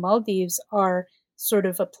mosques in the Maldives are sort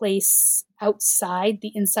of a place outside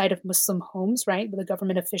the inside of Muslim homes, right? The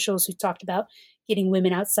government officials who talked about getting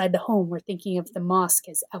women outside the home were thinking of the mosque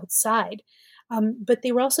as outside. But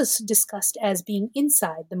they were also discussed as being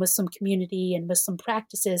inside the Muslim community and Muslim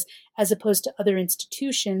practices, as opposed to other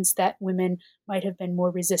institutions that women might have been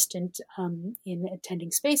more resistant in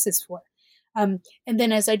attending spaces for. And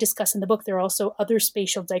then, as I discuss in the book, there are also other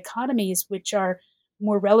spatial dichotomies which are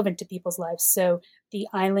more relevant to people's lives. So the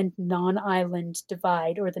island, non-island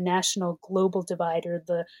divide, or the national global divide, or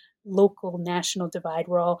the local national divide,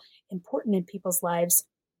 were all important in people's lives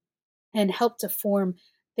and help to form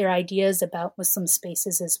their ideas about Muslim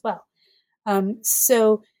spaces as well.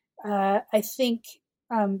 So I think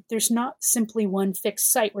there's not simply one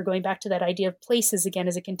fixed site. We're going back to that idea of places again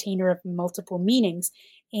as a container of multiple meanings.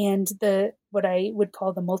 And what I would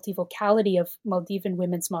call the multivocality of Maldivian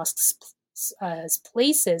women's mosques as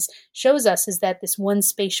places shows us is that this one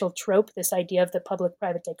spatial trope, this idea of the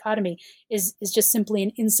public-private dichotomy, is just simply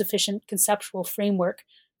an insufficient conceptual framework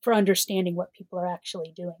for understanding what people are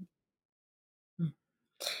actually doing.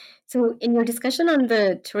 So in your discussion on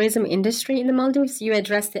the tourism industry in the Maldives, you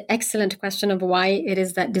addressed the excellent question of why it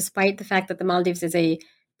is that despite the fact that the Maldives is a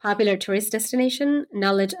popular tourist destination,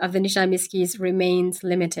 knowledge of the Nisha Miskis remains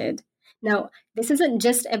limited. Now, this isn't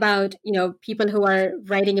just about, people who are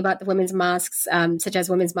writing about the women's mosques, such as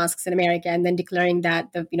women's mosques in America, and then declaring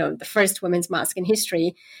that the first women's mosque in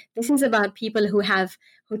history. This is about people who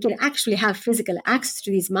can actually have physical access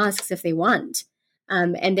to these mosques if they want.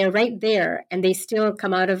 And they're right there, and they still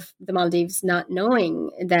come out of the Maldives not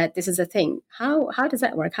knowing that this is a thing. How does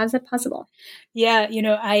that work? How is that possible? Yeah,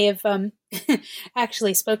 I have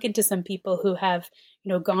actually spoken to some people who have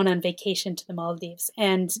gone on vacation to the Maldives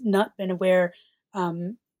and not been aware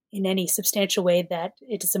in any substantial way that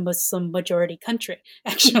it is a Muslim majority country,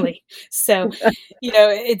 actually. So,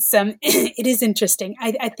 it's it is interesting.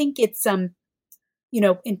 I think it's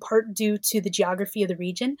in part due to the geography of the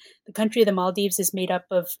region. The country of the Maldives is made up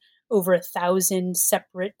of over 1,000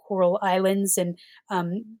 separate coral islands, and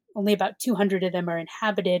only about 200 of them are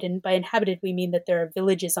inhabited. And by inhabited, we mean that there are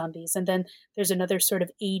villages on these. And then there's another sort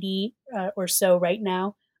of 80 or so right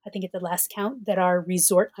now, I think at the last count, that are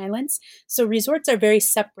resort islands. So resorts are very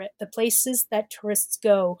separate. The places that tourists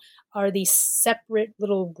go are these separate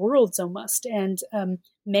little worlds almost. And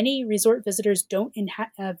many resort visitors don't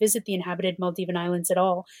visit the inhabited Maldivian islands at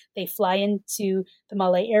all. They fly into the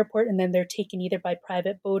Malé airport and then they're taken either by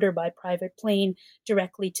private boat or by private plane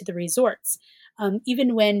directly to the resorts.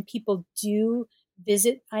 Even when people do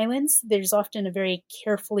visit islands, there's often a very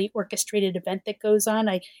carefully orchestrated event that goes on.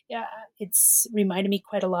 It's reminded me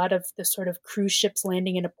quite a lot of the sort of cruise ships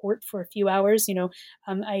landing in a port for a few hours.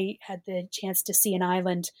 I had the chance to see an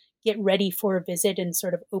island get ready for a visit and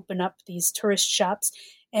sort of open up these tourist shops.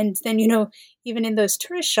 And then, even in those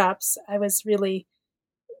tourist shops, I was really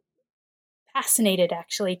fascinated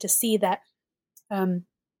actually to see that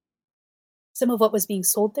some of what was being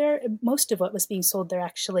sold there, most of what was being sold there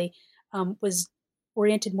actually was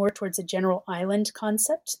oriented more towards a general island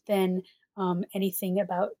concept than anything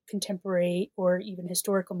about contemporary or even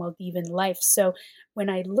historical Maldivian life. So when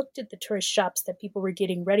I looked at the tourist shops that people were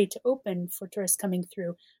getting ready to open for tourists coming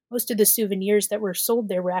through, most of the souvenirs that were sold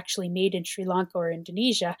there were actually made in Sri Lanka or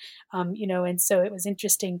Indonesia, and so it was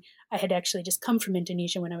interesting. I had actually just come from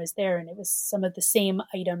Indonesia when I was there, and it was some of the same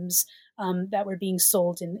items that were being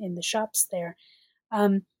sold in the shops there.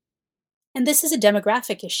 And this is a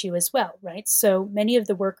demographic issue as well, right? So many of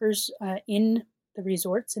the workers in the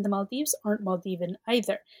resorts in the Maldives aren't Maldivian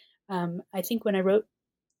either. I think when I wrote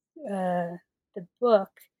the book,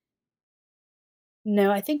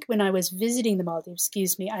 I think when I was visiting the Maldives,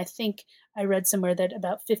 I think I read somewhere that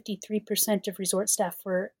about 53% of resort staff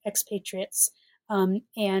were expatriates.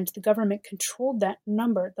 And the government controlled that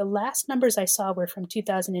number. The last numbers I saw were from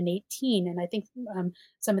 2018, and I think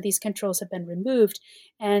some of these controls have been removed.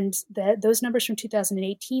 And those numbers from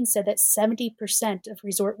 2018 said that 70% of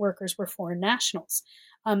resort workers were foreign nationals.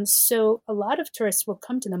 So a lot of tourists will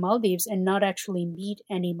come to the Maldives and not actually meet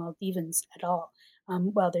any Maldivans at all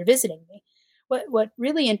while they're visiting me. What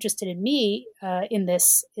really interested me in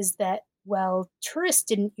this is that while tourists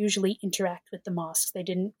didn't usually interact with the mosques, they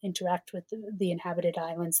didn't interact with the inhabited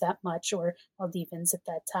islands that much, or Maldivans at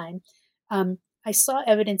that time. I saw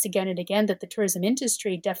evidence again and again that the tourism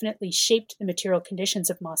industry definitely shaped the material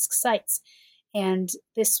conditions of mosque sites. And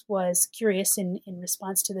this was curious in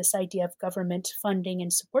response to this idea of government funding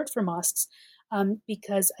and support for mosques,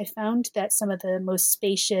 because I found that some of the most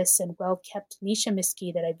spacious and well-kept Nisha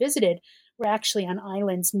Miski that I visited were actually on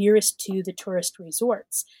islands nearest to the tourist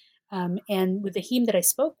resorts. And with the Him that I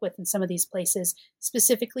spoke with in some of these places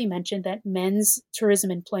specifically mentioned that men's tourism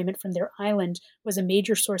employment from their island was a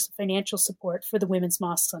major source of financial support for the women's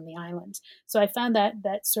mosques on the island. So I found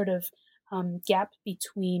that sort of gap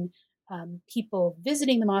between people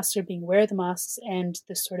visiting the mosques or being aware of the mosques and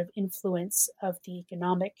the sort of influence of the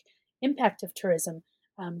economic impact of tourism,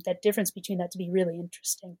 that difference between that to be really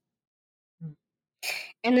interesting.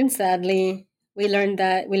 And then sadly, we learned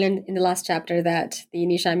in the last chapter that the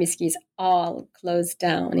Nisha Miskis all closed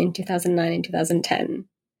down in 2009 and 2010.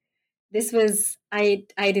 This was, I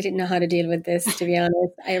didn't know how to deal with this, to be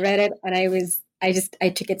honest. I read it and I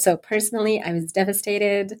took it so personally. I was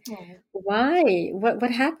devastated. Why?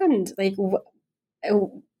 What happened? Like,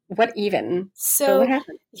 what even? So what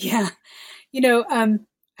happened? Yeah.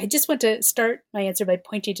 I just want to start my answer by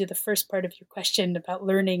pointing to the first part of your question about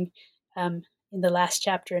learning in the last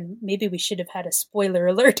chapter, and maybe we should have had a spoiler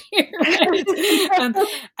alert here.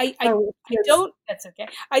 I don't. That's okay.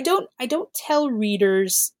 I don't tell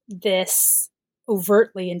readers this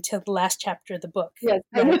overtly until the last chapter of the book. Yes,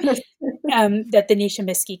 right? That the Nisha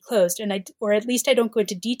Miski closed, or at least I don't go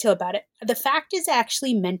into detail about it. The fact is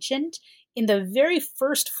actually mentioned in the very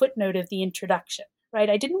first footnote of the introduction. Right?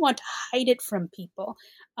 I didn't want to hide it from people.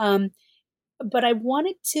 But I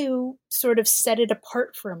wanted to sort of set it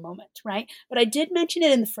apart for a moment, right? But I did mention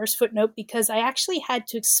it in the first footnote because I actually had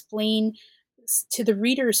to explain to the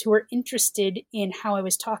readers who are interested in how I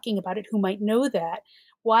was talking about it, who might know that,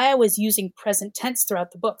 why I was using present tense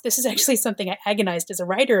throughout the book. This is actually something I agonized as a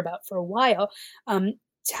writer about for a while.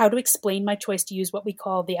 how to explain my choice to use what we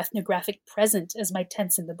call the ethnographic present as my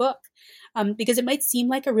tense in the book. Because it might seem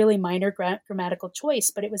like a really minor grammatical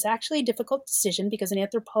choice, but it was actually a difficult decision because in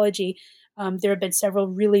anthropology, there have been several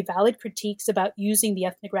really valid critiques about using the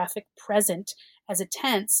ethnographic present as a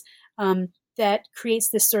tense that creates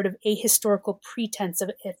this sort of ahistorical pretense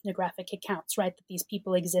of ethnographic accounts, right? That these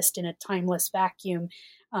people exist in a timeless vacuum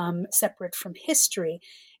separate from history.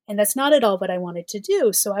 And that's not at all what I wanted to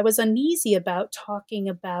do. So I was uneasy about talking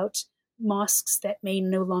about mosques that may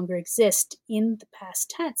no longer exist in the past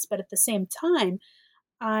tense. But at the same time,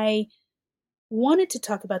 I wanted to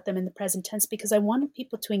talk about them in the present tense because I wanted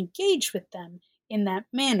people to engage with them in that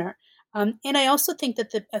manner. And I also think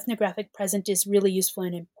that the ethnographic present is really useful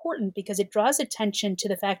and important because it draws attention to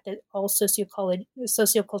the fact that all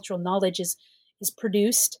sociocultural knowledge is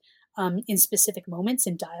produced in specific moments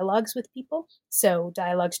in dialogues with people. So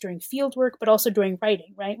dialogues during field work, but also during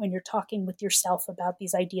writing, right? When you're talking with yourself about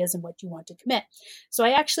these ideas and what you want to commit. So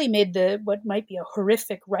I actually made what might be a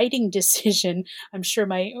horrific writing decision. I'm sure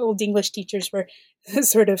my old English teachers were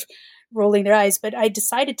sort of rolling their eyes, but I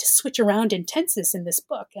decided to switch around in tenses in this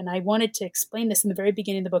book. And I wanted to explain this in the very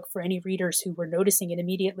beginning of the book for any readers who were noticing it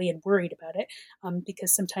immediately and worried about it,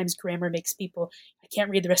 because sometimes grammar makes people, I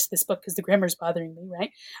can't read the rest of this book because the grammar is bothering me,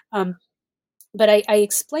 right? But I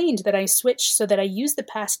explained that I switched so that I use the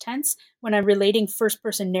past tense when I'm relating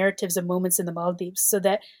first-person narratives of moments in the Maldives, so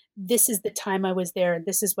that this is the time I was there and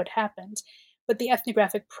this is what happened. But the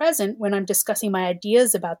ethnographic present when I'm discussing my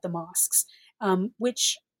ideas about the mosques,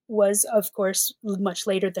 which was, of course, much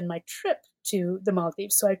later than my trip to the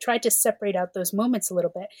Maldives. So I tried to separate out those moments a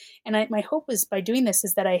little bit. And my hope was by doing this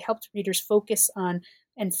is that I helped readers focus on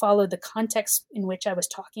and follow the context in which I was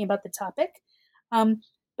talking about the topic.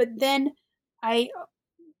 But then I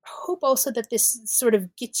hope also that this sort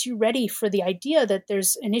of gets you ready for the idea that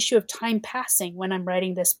there's an issue of time passing when I'm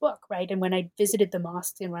writing this book, right? And when I visited the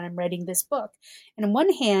mosque and when I'm writing this book. And on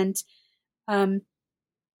one hand,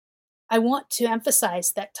 I want to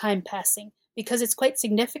emphasize that time passing because it's quite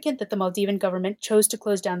significant that the Maldivian government chose to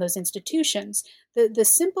close down those institutions. The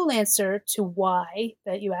simple answer to why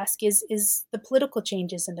that you ask is the political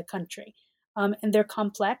changes in the country. And they're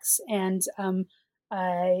complex, and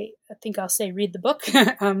I think I'll say read the book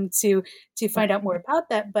to find out more about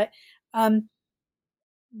that. But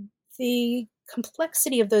the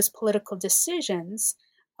complexity of those political decisions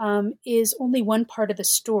is only one part of the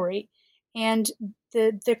story. And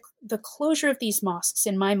the closure of these mosques,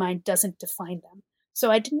 in my mind, doesn't define them. So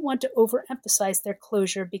I didn't want to overemphasize their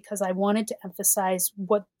closure because I wanted to emphasize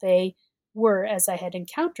what they were as I had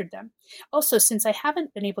encountered them. Also, since I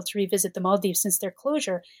haven't been able to revisit the Maldives since their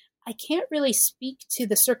closure, I can't really speak to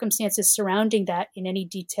the circumstances surrounding that in any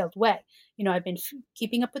detailed way. You know, I've been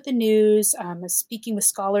keeping up with the news, speaking with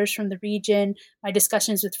scholars from the region. My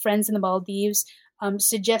discussions with friends in the Maldives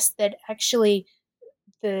suggest that actually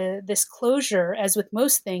this closure, as with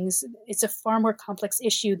most things, it's a far more complex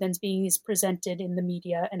issue than being presented in the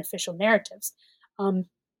media and official narratives.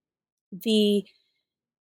 The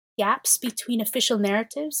gaps between official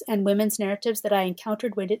narratives and women's narratives that I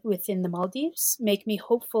encountered within the Maldives make me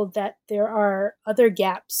hopeful that there are other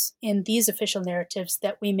gaps in these official narratives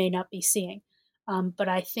that we may not be seeing. But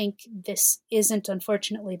I think this isn't,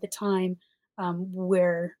 unfortunately, the time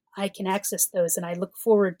where I can access those, and I look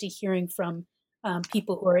forward to hearing from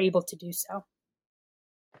people who are able to do so.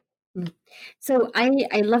 So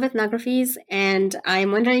I love ethnographies, and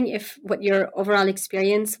I'm wondering if what your overall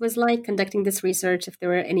experience was like conducting this research, if there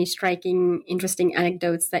were any striking, interesting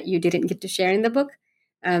anecdotes that you didn't get to share in the book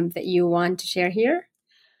that you want to share here.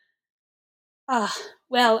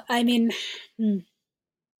 Well, I mean, you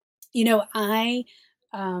know, I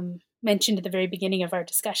mentioned at the very beginning of our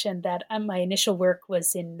discussion that my initial work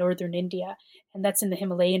was in northern India, and that's in the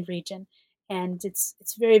Himalayan region. And it's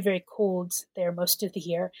very, very cold there most of the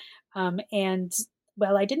year. And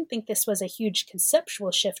well, I didn't think this was a huge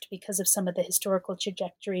conceptual shift because of some of the historical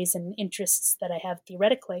trajectories and interests that I have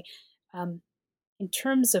theoretically. In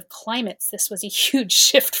terms of climates, this was a huge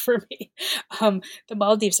shift for me. The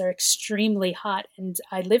Maldives are extremely hot, and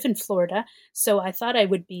I live in Florida, so I thought I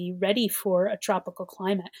would be ready for a tropical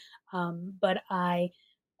climate. But I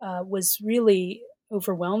was really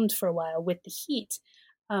overwhelmed for a while with the heat.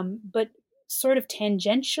 But sort of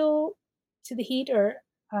tangential to the heat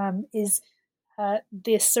is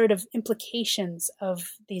the sort of implications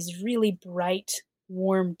of these really bright,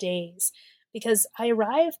 warm days. Because I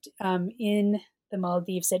arrived in the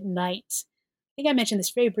Maldives at night. I think I mentioned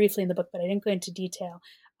this very briefly in the book, but I didn't go into detail.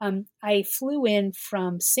 I flew in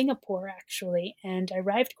from Singapore, actually, and I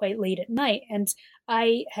arrived quite late at night. And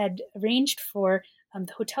I had arranged for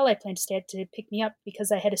the hotel I planned to stay at to pick me up,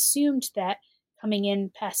 because I had assumed that coming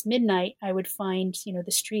in past midnight, I would find,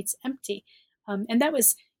 the streets empty. And that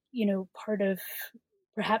was, part of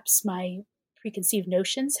perhaps my preconceived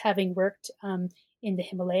notions, having worked in the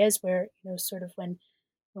Himalayas, where, sort of when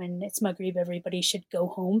it's Maghrib, everybody should go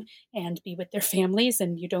home and be with their families,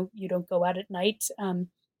 and you don't go out at night,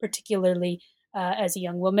 particularly as a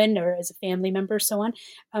young woman or as a family member, so on.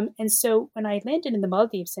 And so when I landed in the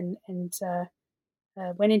Maldives and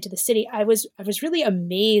went into the city, I was really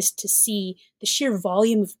amazed to see the sheer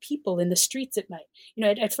volume of people in the streets at night.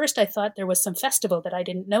 At first I thought there was some festival that I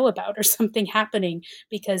didn't know about or something happening,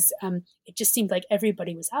 because it just seemed like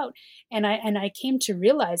everybody was out. And I came to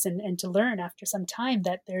realize and to learn after some time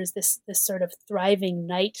that there's this sort of thriving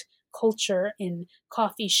night culture in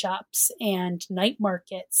coffee shops and night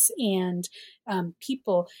markets, and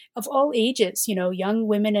people of all ages, young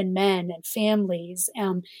women and men and families,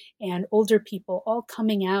 and older people all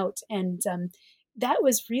coming out. And that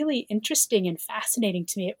was really interesting and fascinating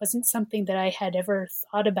to me. It wasn't something that I had ever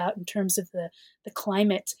thought about in terms of the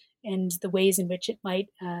climate and the ways in which it might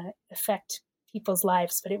affect people's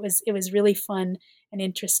lives. But it was really fun and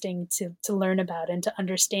interesting to learn about and to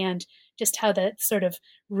understand just how that sort of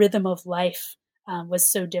rhythm of life was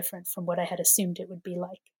so different from what I had assumed it would be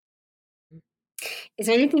like. Is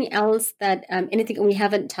there anything else that, anything we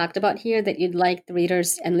haven't talked about here that you'd like the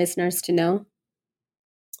readers and listeners to know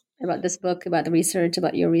about this book, about the research,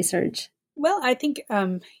 about your research? Well, I think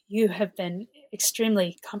you have been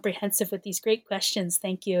extremely comprehensive with these great questions.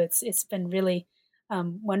 Thank you. It's been really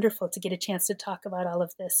wonderful to get a chance to talk about all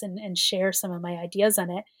of this and share some of my ideas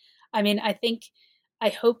on it. I mean, I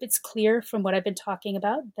hope it's clear from what I've been talking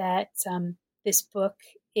about that this book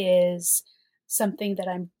is something that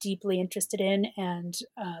I'm deeply interested in and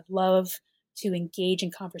love to engage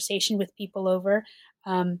in conversation with people over.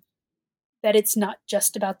 That it's not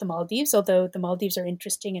just about the Maldives, although the Maldives are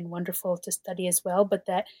interesting and wonderful to study as well, but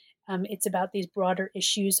that it's about these broader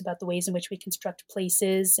issues, about the ways in which we construct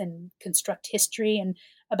places and construct history, and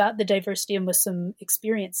about the diversity of Muslim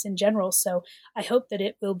experience in general. So I hope that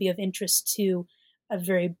it will be of interest to a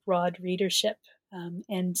very broad readership.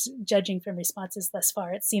 And judging from responses thus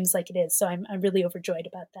far, it seems like it is. So I'm really overjoyed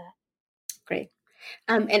about that. Great.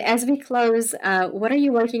 And as we close, what are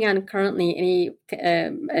you working on currently? Any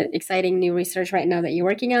exciting new research right now that you're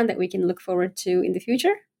working on that we can look forward to in the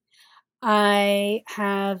future? I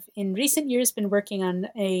have in recent years been working on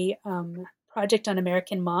a project on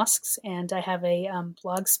American mosques, and I have a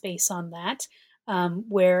blog space on that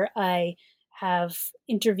where I have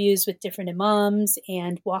interviews with different imams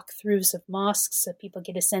and walkthroughs of mosques, so people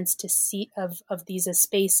get a sense to see of these as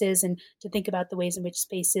spaces and to think about the ways in which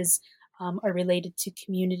spaces are related to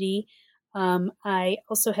community. I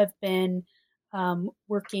also have been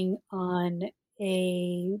working on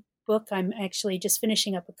a book. I'm actually just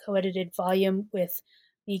finishing up a co-edited volume with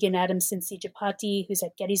Megan Adamson-Sijapati, who's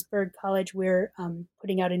at Gettysburg College. We're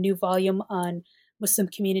putting out a new volume on Muslim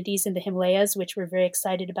communities in the Himalayas, which we're very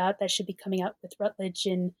excited about. That should be coming out with Routledge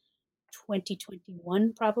in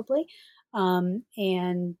 2021, probably.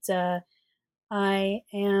 And I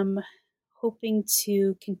am hoping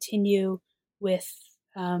to continue with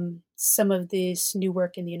some of this new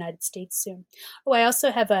work in the United States soon. Oh, I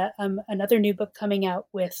also have another new book coming out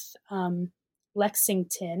with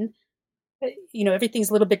Lexington.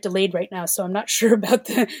 Everything's a little bit delayed right now, so I'm not sure about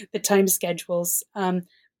the time schedules.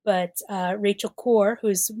 But Rachel Kaur,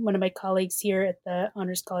 who's one of my colleagues here at the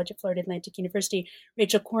Honors College at Florida Atlantic University,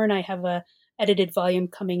 Rachel Kaur and I have a edited volume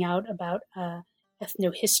coming out about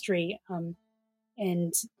ethnohistory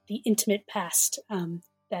and the intimate past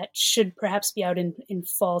that should perhaps be out in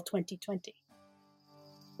fall 2020.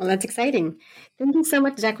 Well, that's exciting. Thank you so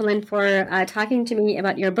much, Jacqueline, for talking to me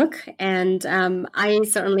about your book. And I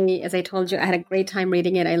certainly, as I told you, I had a great time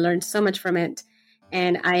reading it. I learned so much from it.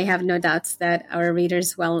 And I have no doubts that our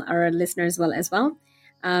readers will, our listeners will as well.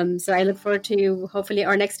 So I look forward to hopefully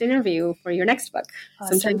our next interview for your next book.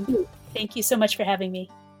 Awesome. Thank you so much for having me.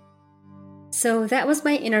 So that was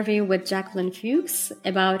my interview with Jacqueline Fuchs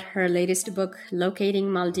about her latest book, Locating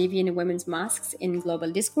Maldivian Women's Mosques in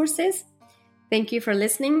Global Discourses. Thank you for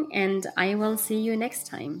listening, and I will see you next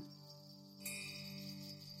time.